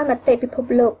សូមឲ្យមតិពិភព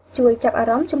លោកជួយចាប់អា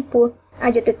រម្មណ៍ចំពោះ អ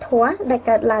យុធធម៌ដែល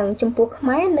កើតឡើងចំពោះខ្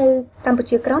មែរនៅកម្ពុ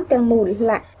ជាក្រោមទាំងមូល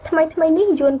ឡាថ្មីនេះ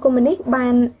យួនកុម្មុយនីសបា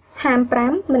នហាម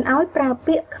5មិនឲ្យប្រើ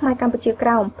ពាក្យខ្មែរកម្ពុជាក្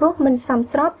រោមព្រោះមិនសម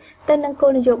ស្របទៅនឹងគោ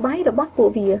លនយោបាយរបស់ពួក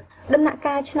វាដំណាក់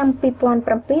កាលឆ្នាំ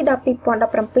2007ដល់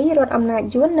2017រដ្ឋអំណាច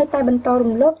យួននៅតែបន្ត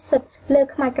រំលោភសិទ្ធិលើ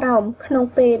ខ្មែរក្រោមក្នុង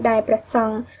ពេលដែលព្រះស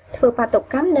ង្ឃធ្វើបាតុ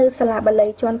កម្មនៅសាលាបាលី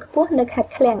ជាន់ខ្ពស់នៅខេត្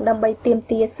តឃ្លាំងដើម្បីទាម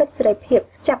ទារសិទ្ធិសេរីភាព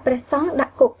ចាប់ព្រះសង្ឃដា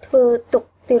ក់គុកធ្វើទុក្ខ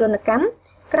ទារុណកម្ម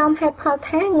ក្រោមហេតុផល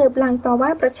ថាងើបឡើងតវ៉ា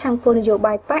ប្រឆាំងគោលនយោ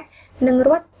បាយបកនិងរ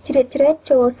ដ្ឋជ្រៀតជ្រែក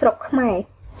ចូលស្រុកខ្មែរ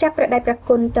ចាប់ប្រដៅប្រ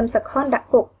គុណទឹមសខនដាក់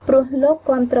គុកព្រោះលោក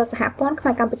គាំទ្រសហព័ន្ធខ្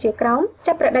មែរកម្ពុជាក្រោម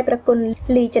ចាប់ប្រដៅប្រគុណ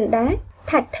លីចិន្តា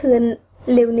ថាច់ធឿន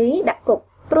លាវនីដាក់គុក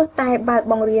ព្រោះតែបើក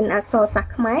បង្រៀនអក្សរសាស្ត្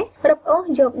រខ្មែររឹបអូស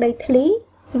យកដីធ្លី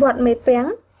វត្តមេពាំង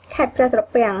ខេត្តព្រះត្រ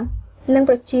ពាំងនិង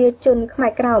ប្រជាជនខ្មែ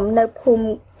រក្រោមនៅភូមិ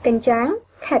កញ្ចាង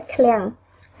ខេត្តឃ្លាំង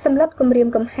សម្លុតគម្រាម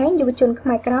កំហែងយុវជនខ្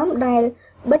មែរក្រោមដែល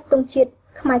បិទទង់ជាតិ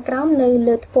ខ្មែរក្រោមនៅ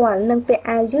លើថ្ពាល់និងពាក់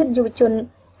អាវយឺតយុវជន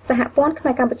សហព័ន្ធខ្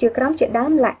មែរកម្ពុជាក្រោមជាដើ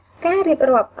មឡាក់ការរៀប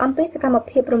រាប់អំពីសកម្ម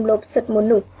ភាពរំលោភសិទ្ធិម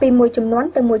នុស្សពីមួយចំនួន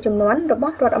ទៅមួយចំនួនរប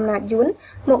ស់រដ្ឋអំណាចយួន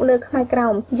មកលើខ្មែរក្រោ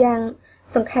មយ៉ាង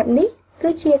សង្ខេបនេះគឺ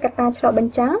ជាកត្តាឆ្លុះប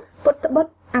ញ្ចាំងពុតបុត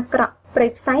អាក្រក់ប្រៃ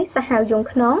ផ្សៃសាហាវយង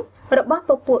ខ្នងរបស់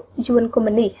ពពួកយួនកុម្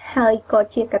មុយនីសហើយក៏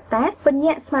ជាកត្តាពញ្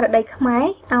ញាស្មារតីខ្មែរ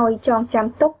ឲ្យចងចាំ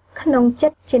ទុកក្នុងចិ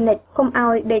ត្តជានិច្ចកុំ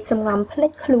ឲ្យដេកសំងំភ្លេ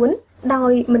ចខ្លួនដោ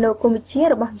យមនោគមវិជ្ជា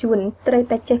របស់យួនត្រូវ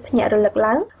តែចេះភ្ញាក់រលឹក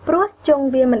ឡើងព្រោះចុង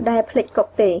វាមិនដែលភ្លេចកុក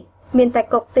ទេមានតែ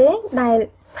កុកទេដែល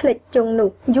ភ្លេចចុងនោះ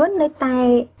យួននៅតែ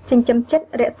ចិញ្ចឹមចិត្ត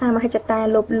រក្សាមហិច្ឆតា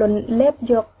លោភលន់លេប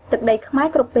យកទឹកដីខ្មែរ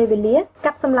គ្រប់ពេលវេលា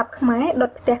កាប់សម្លាប់ខ្មែរដុ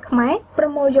តផ្ទះខ្មែរប្រ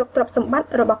មូលយកទ្រព្យសម្បត្តិ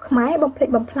របស់ខ្មែរបំផ្លិច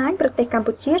បំផ្លាញប្រទេសកម្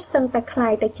ពុជាសឹងតែคล้า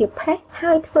ยទៅជាផេះ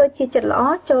ហើយធ្វើជាចិត្តល្អ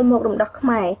ចូលមករំដោះខ្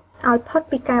មែរឲ្យផុត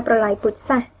ពីការប្រឡាយពូជ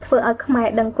សាសន៍ធ្វើឲ្យខ្មែរ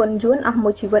ដឹងគុណយួនអស់មួ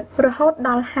យជីវិតរហូតដ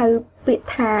ល់ហៅពាក្យ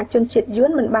ថាជនជាតិយួ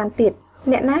នមិនបានទៀត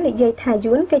អ្នកណានិយាយថា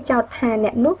យួនគេចោទថាអ្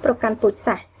នកនោះប្រកាន់ពូជ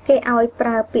សាសន៍គេឲ្យប្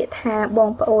រើពាក្យថាបង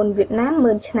ប្អូនវៀតណាម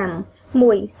10000ឆ្នាំ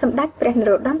1សម្ដេចព្រះន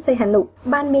រោត្តមសីហនុ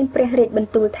បានមានព្រះរាជប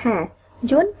ន្ទូលថា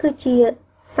យួនគឺជា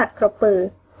សត្វក្រពើ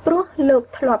ព្រោះលោក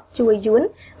ធ្លាប់ជួយយួន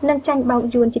និងចាញ់បោក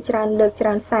យួនជាច្រើនលើកច្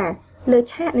រើនសារលើ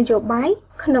ឆាកនយោបាយ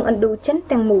ក្នុងឥណ្ឌូចិន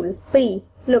ទាំងមូល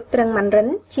2លោកត្រឹងម៉ាន់រិន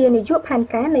ជានាយកផែន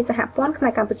ការនៃសហព័ន្ធខ្មែ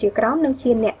រកម្ពុជាក្រោមនិង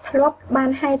ជាអ្នកធ្លាប់បាន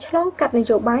ហែឆ្លងកាត់ន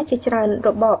យោបាយជាច្រើនរ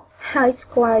បបហើយស្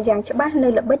គាល់យ៉ាងច្បាស់នៅ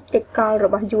ល្បិចកិច្ចកលរ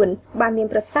បស់យួនបានមាន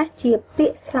ប្រសាសន៍ជាពា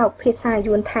ក្យស្លោកភាសា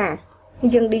យួនថា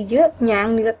យើងឌីយើញ៉ាង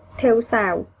នឿកថេវសា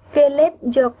វគេលេប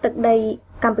យកទឹកដី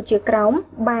កម្ពុជាក្រោម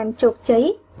បានជោគជ័យ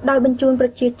ដោយបញ្ជូនប្រ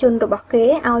ជាជនរបស់គេ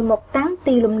ឲ្យមកតាំង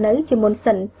ទីលំនៅជាមុន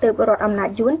សិនទើបរដ្ឋអំណាច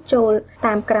យួនចូល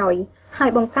តាមក្រោយហើយ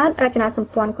បង្កើតរចនាស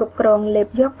ម្ព័ន្ធគ្រប់គ្រងលេប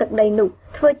យកទឹកដីនោះ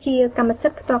ធ្វើជាកម្មសិ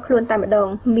ទ្ធិផ្ទាល់ខ្លួនតែម្ដង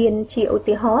មានជាឧ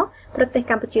ទាហរណ៍ប្រទេស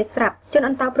កម្ពុជាស្រាប់ជនអ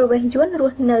ន្តោប្រវេសន៍យួនរ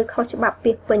ស់នៅខុសច្បាប់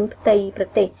ពាសពេញផ្ទៃប្រ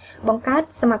ទេសបង្កើត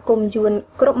សមាគមយួន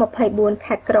គ្រប់24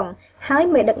ខេត្តក្រុងហើយ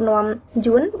មេដឹកនាំ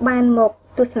យួនបានមក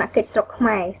ទស្សនកិច្ចស្រុកខ្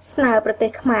មែរស្នើប្រទេស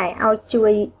ខ្មែរឲ្យជួ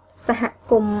យសហ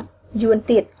គមន៍យួន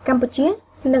ទៀតកម្ពុជា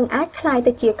នឹងអាចក្លាយ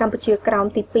ទៅជាកម្ពុជាក្រោម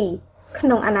ទី2ក្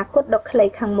នុងអនាគតដ៏ខ្លី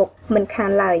ខាងមុខមិនខា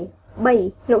នឡើយ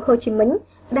3លោកហូជីមិញ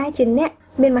ដែលជាអ្នក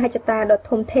មានមហិច្ឆតាដ៏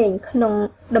ធំធេងក្នុង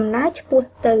ដំណើរឆ្ពោះ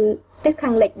ទៅទិសខា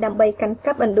ងលិចដើម្បីកាន់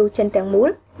កាប់ឥណ្ឌូចិនទាំងមូល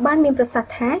បានមានប្រសាស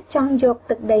ន៍ថាចង់យក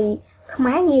ទឹកដីខ្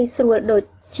មែរងាយស្រួលដូច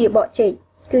ជាបកចេក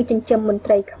គឺចិញ្ចឹមមន្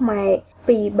ត្រីខ្មែរ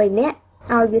 2-3 នាក់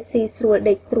ឲ្យវាស៊ីស្រួល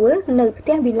ដេកស្រួលនៅផ្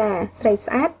ទះវិឡាស្រី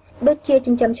ស្អាតដូចជា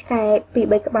ចិញ្ចឹមឆ្កែ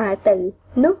 2-3 ក្បាលទៅ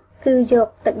នោះគឺយក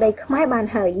ទឹកដីខ្មែរបាន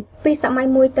ហើយពីសម័យ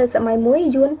មួយទៅសម័យមួយ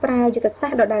យួនប្រើយុទ្ធសា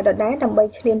ស្ត្រដដែលដើម្បី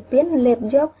ឈ្លានពានលេប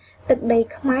យកទឹកដី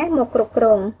ខ្មែរមកគ្រប់គ្រ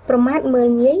ងប្រមាថមើល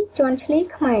ងាយជន់ឈ្លី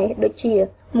ខ្មែរដូចជា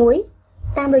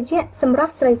1តាមរយៈសម្រ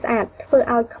ស់ស្រីស្អាតធ្វើ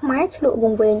ឲ្យខ្មែរឆ្លក់វ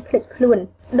ង្វេងភ្លេចខ្លួន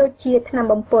ដូចជាថ្នាំ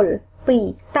បំពុល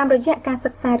2តាមរយៈការ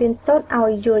សិក្សារៀនសូត្រឲ្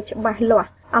យយល់ច្បាស់លាស់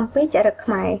អំពីចរិតខ្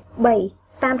មែរ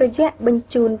3តាមរយៈបញ្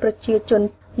ជូនប្រជាជន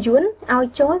យួនឲ្យ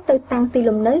ចូលទៅតាំងទី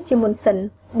លំនៅជាមុនសិន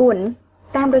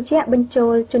4តាមរយៈបញ្ចូ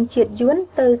លជនជាតិយួន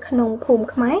ទៅក្នុងភូមិ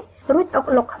ខ្មែររួចអុក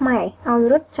លុកខ្មែរឲ្យ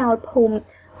រត់ចោលភូមិ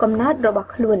កំណើតរបស់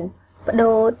ខ្លួនប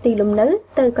ដូរទីលំនៅ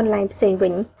ទៅកន្លែងផ្សេងវិ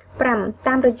ញ5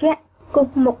តាមរយៈគូស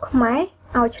មុខខ្មែរ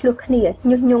ឲ្យឆ្លោះគ្នា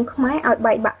ញុះញង់ខ្មែរឲ្យ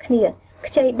បែកបាក់គ្នា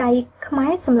ខ្ចីដៃខ្មែ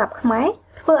រសម្រាប់ខ្មែរ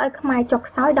ធ្វើឲ្យខ្មែរចុះ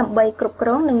ខ្សោយដើម្បីគ្រប់គ្រ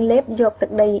ងនិងលេបយកទឹក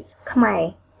ដីខ្មែរ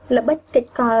ល្បិចកិច្ច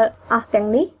កលអស់ទាំង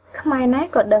នេះខ្មែរណា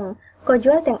ក៏ដឹងក៏យ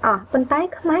ល់ទាំងអស់ប៉ុន្តែ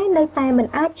ខ្មែរនៅតែមិន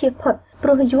អាចជៀសផុតព្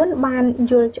រោះយួនបាន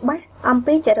យល់ច្បាស់អំ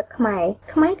ពីចរិតខ្មែ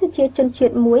រគឺជាជនជា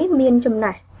តិមួយមានចំ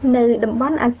ណាស់នៅតំប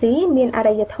ន់អាស៊ីមានអ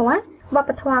រិយធម៌វប្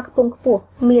បធម៌ខ្ពង់ខ្ពស់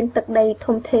មានទឹកដី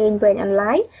ធំធេងវែងអន្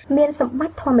លាយមានសម្ប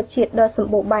ត្តិធម្មជាតិដ៏ស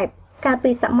ម្បូរបែបកាល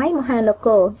ពីសម័យមហានគ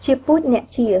រជាពូជអ្នក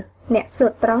ស្លូ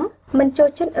តត្រង់មិនចូល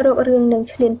ចិត្តរករឿងនឹង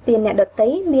ឈ្លានពានអ្នកដទៃ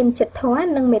មានចិត្តធម៌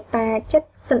និងមេត្តាចិត្ត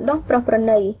សន្តោសប្រោសប្រ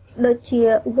ណីដូចជា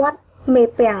វត្ត មេ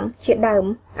ពាំងជាដើម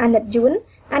អាណិតយួន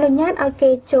អនុញ្ញាតឲ្យគេ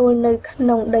ចូលនៅក្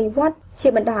នុងដីវត្តជា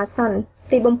បណ្ដោះអាសន្ន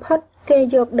ទីបំផុតគេ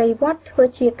យកដីវត្តធ្វើ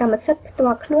ជាកម្មសិទ្ធិផ្ទា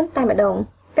ល់ខ្លួនតែម្ដង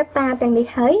កត្តាទាំងនេះ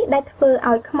ហើយដែលធ្វើ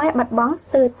ឲ្យខ្មែរបាត់បង់ស្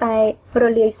ទើរតែរ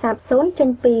លាយសាបសូន្យចេញ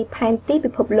ពីផែនទី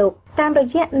ពិភពលោកតាមរ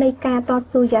យៈនៃការត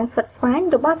ស៊ូយ៉ាងស្វិតស្វាញ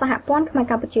របស់សហព័ន្ធខ្មែរ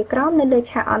កម្ពុជាក្រោមនៅលើ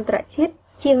ឆាកអន្តរជាតិ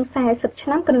ជាង40ឆ្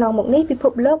នាំកន្លងមកនេះពិភ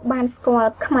ពលោកបានស្គាល់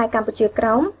ខ្មែរកម្ពុជាក្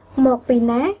រោមមកពី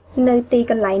ណានៅទី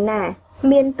កន្លែងណា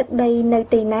មានទឹកដីនៅ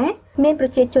ទីណាមានប្រ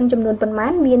ជាជនចំនួនប៉ុន្មា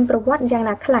នមានប្រវត្តិយ៉ាង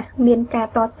ណាខ្លះមានការ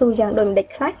តស៊ូយ៉ាងដូចម្តេច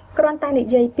ខ្លះគ្រាន់តែនិ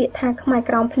យាយពាក្យថាខ្មែរ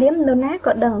ក្រោមភ្លាមនរណា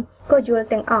ក៏ដឹងក៏យល់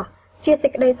ទាំងអស់ជាសេ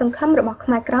ចក្តីសង្ឃឹមរបស់ខ្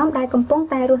មែរក្រោមដែលកំពុង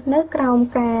តែរស់នៅក្រោម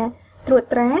ការត្រួត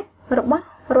ត្រារបស់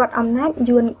រដ្ឋអំណាច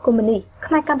យួនកុម្មុយនីស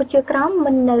ខ្មែរកម្ពុជាក្រោម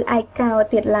មិននៅឯកោ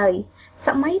ទៀតឡើយស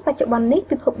ម័យបច្ចុប្បន្ននេះ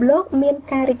ពិភពលោកមាន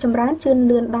ការរីកចម្រើនជឿន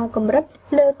លឿនដល់កម្រិត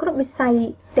លើគ្រប់វិស័យ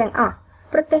ទាំងអស់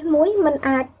ប្រទេសមួយមិន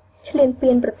អាចឈ្លាន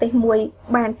ពានប្រទេសមួយ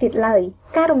បានទៀតឡើយ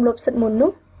ការរំលោភសិទ្ធិមនុ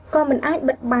ស្សក៏មិនអាច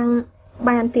បិទបាំង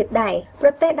បានទៀតដែរប្រ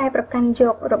ទេសដែលប្រកាន់យ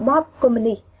ករបបកុម្មុយ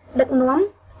នីសដឹកនាំ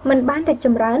មិនបានតែច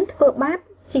ម្រើនធ្វើបាប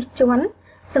ជិះជាន់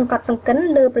សង្កត់សង្កិន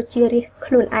លើប្រជារាស្ត្រ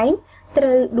ខ្លួនឯងត្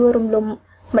រូវដួលរំលំ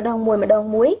ម្ដង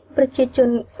មួយប្រជាជន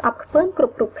ស្អប់ខ្ពើមគ្រ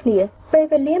ប់គ្នាពេល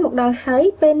វេលាមកដល់ហើយ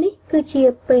ពេលនេះគឺជា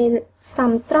ពេលស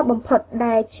មស្របបំផុត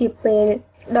ដែលជាពេល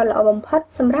ដ៏ល្អបំផុត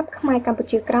សម្រាប់ខ្មែរកម្ពុ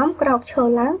ជាក្រោមក្រោកឈរ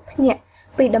ឡើងភ្ញាក់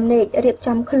ពីដំណេករៀប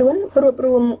ចំខ្លួនរួបរ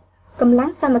วมកម្លាំ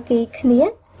ងសាមគ្គីគ្នា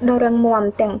ដ៏រឹងមាំ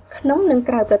ទាំងក្នុងនិង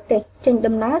ក្រៅប្រទេសចេញ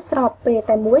ដំណើរស្របពេល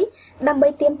តែមួយដើម្បី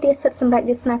ទាមទារសិទ្ធិសម្រេច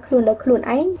វាសនាខ្លួនដោយខ្លួន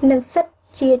ឯងនិងសិទ្ធិ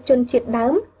ជាជនជាតិដើ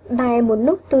មដែលម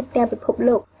នុស្សទូទាំងពិភព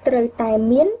លោកត្រូវតែ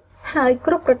មានហើយ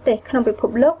គ្រប់ប្រទេសក្នុងពិភព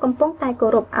លោកកំពុងតែគោ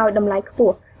រពឲ្យតម្លៃខ្ព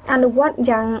ស់អនុវត្ត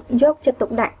យ៉ាងយកចិត្តទុក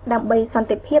ដាក់ដើម្បីសន្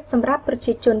តិភាពសម្រាប់ប្រ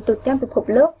ជាជនទូទាំងពិភព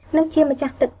លោកនិងជាម្ចា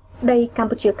ស់ទឹកដីកម្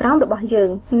ពុជាក្រោមរបស់យើង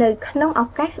នៅក្នុងឱ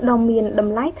កាសដ៏មានត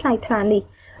ម្លៃថ្លៃថ្លានេះ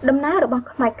ដំណើររបស់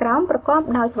ខ្មែរក្រោមប្រកប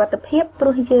ដោយសុវត្ថិភាពព្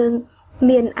រោះយើង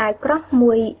មានអាវក្រោះ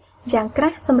មួយយ៉ាងក្រា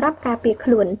ស់សម្រាប់ការពារខ្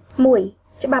លួន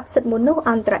 1. ច្បាប់សិទ្ធិមនុស្ស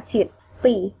អន្តរជាតិ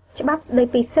 2. ច្បាប់ស្តី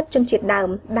ពីសិទ្ធិជនជាតិដើម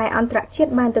ដែលអន្តរជា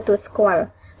តិបានទទួលស្គាល់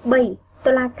 3.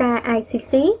 តុលាការ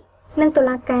ICC និងតុ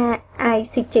លាការ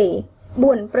ICJ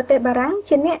 4. ប្រទេសបារាំង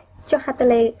ជាអ្នកចុះហត្ថ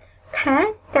លេខា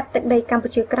កាត់ទឹកដីកម្ពុ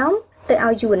ជាក្រោមទៅ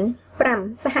ឲ្យយួន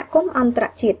 5. សហគមន៍អន្តរ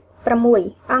ជាតិ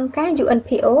 6. អង្គការ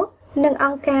UNPO និងអ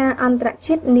ង្គការអន្តរ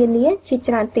ជាតិនានាជា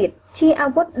ច្រើនទៀតជាអា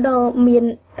វុធដ៏មាន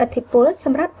ឥទ្ធិពលស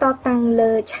ម្រាប់តតាំង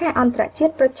លើឆាកអន្តរជា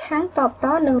តិប្រឆាំងតបត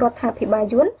នឹងរដ្ឋាភិបាល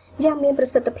យួនយ៉ាងមានប្រ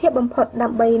សិទ្ធភាពបំផុតដើ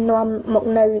ម្បីនាំមក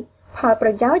នូវផលប្រ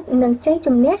យោជន៍និងជ័យ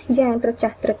ជំនះយ៉ាងត្រចះ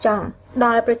ត្រចង់ដ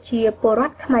ល់ប្រជាពលរ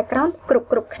ដ្ឋខ្មែរក្រោមគ្រប់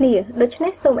គ្នាដូច្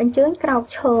នេះសូមអញ្ជើញក្រោក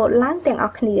ឈរឡើងទាំងអ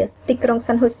ស់គ្នាទីក្រុង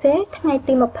សាន់ហូសេថ្ងៃ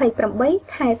ទី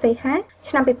28ខែសីហា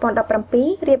ឆ្នាំ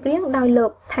2017រៀបរៀងដោយលោ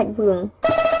កថៃវឿង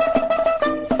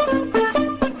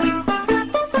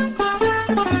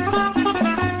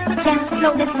លោ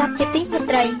កអ្នកស្ដាប់ជាទីមេ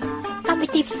ត្រីកម្មវិ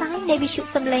ធីផ្សាយនៃវិទ្យុ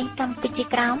សំឡេងកម្ពុជា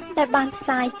ក្រោមដែលបានផ្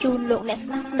សាយជូនលោកអ្នក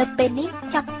ស្ដាប់នៅពេលនេះ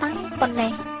ចាប់តែប៉ុណ្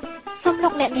ណេះសូមលោ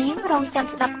កអ្នកនាងរងចាំ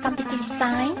ស្ដាប់កម្មវិធីផ្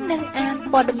សាយនិងអាន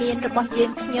ព័ត៌មានរបស់យើ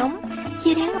ងខ្ញុំ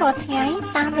ជារៀងរាល់ថ្ងៃ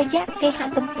តាមរយៈគេហ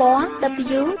ទំព័រ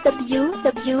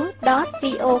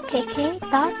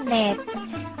www.vokk.net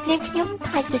នាងខ្ញុំ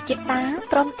ថៃសុចិតា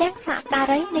ព្រមទាំងសហកា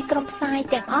រីនៃក្រុមផ្សាយ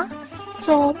ទាំងអស់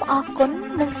សូមអរគុណ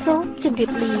និងសូមជម្រា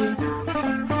បលា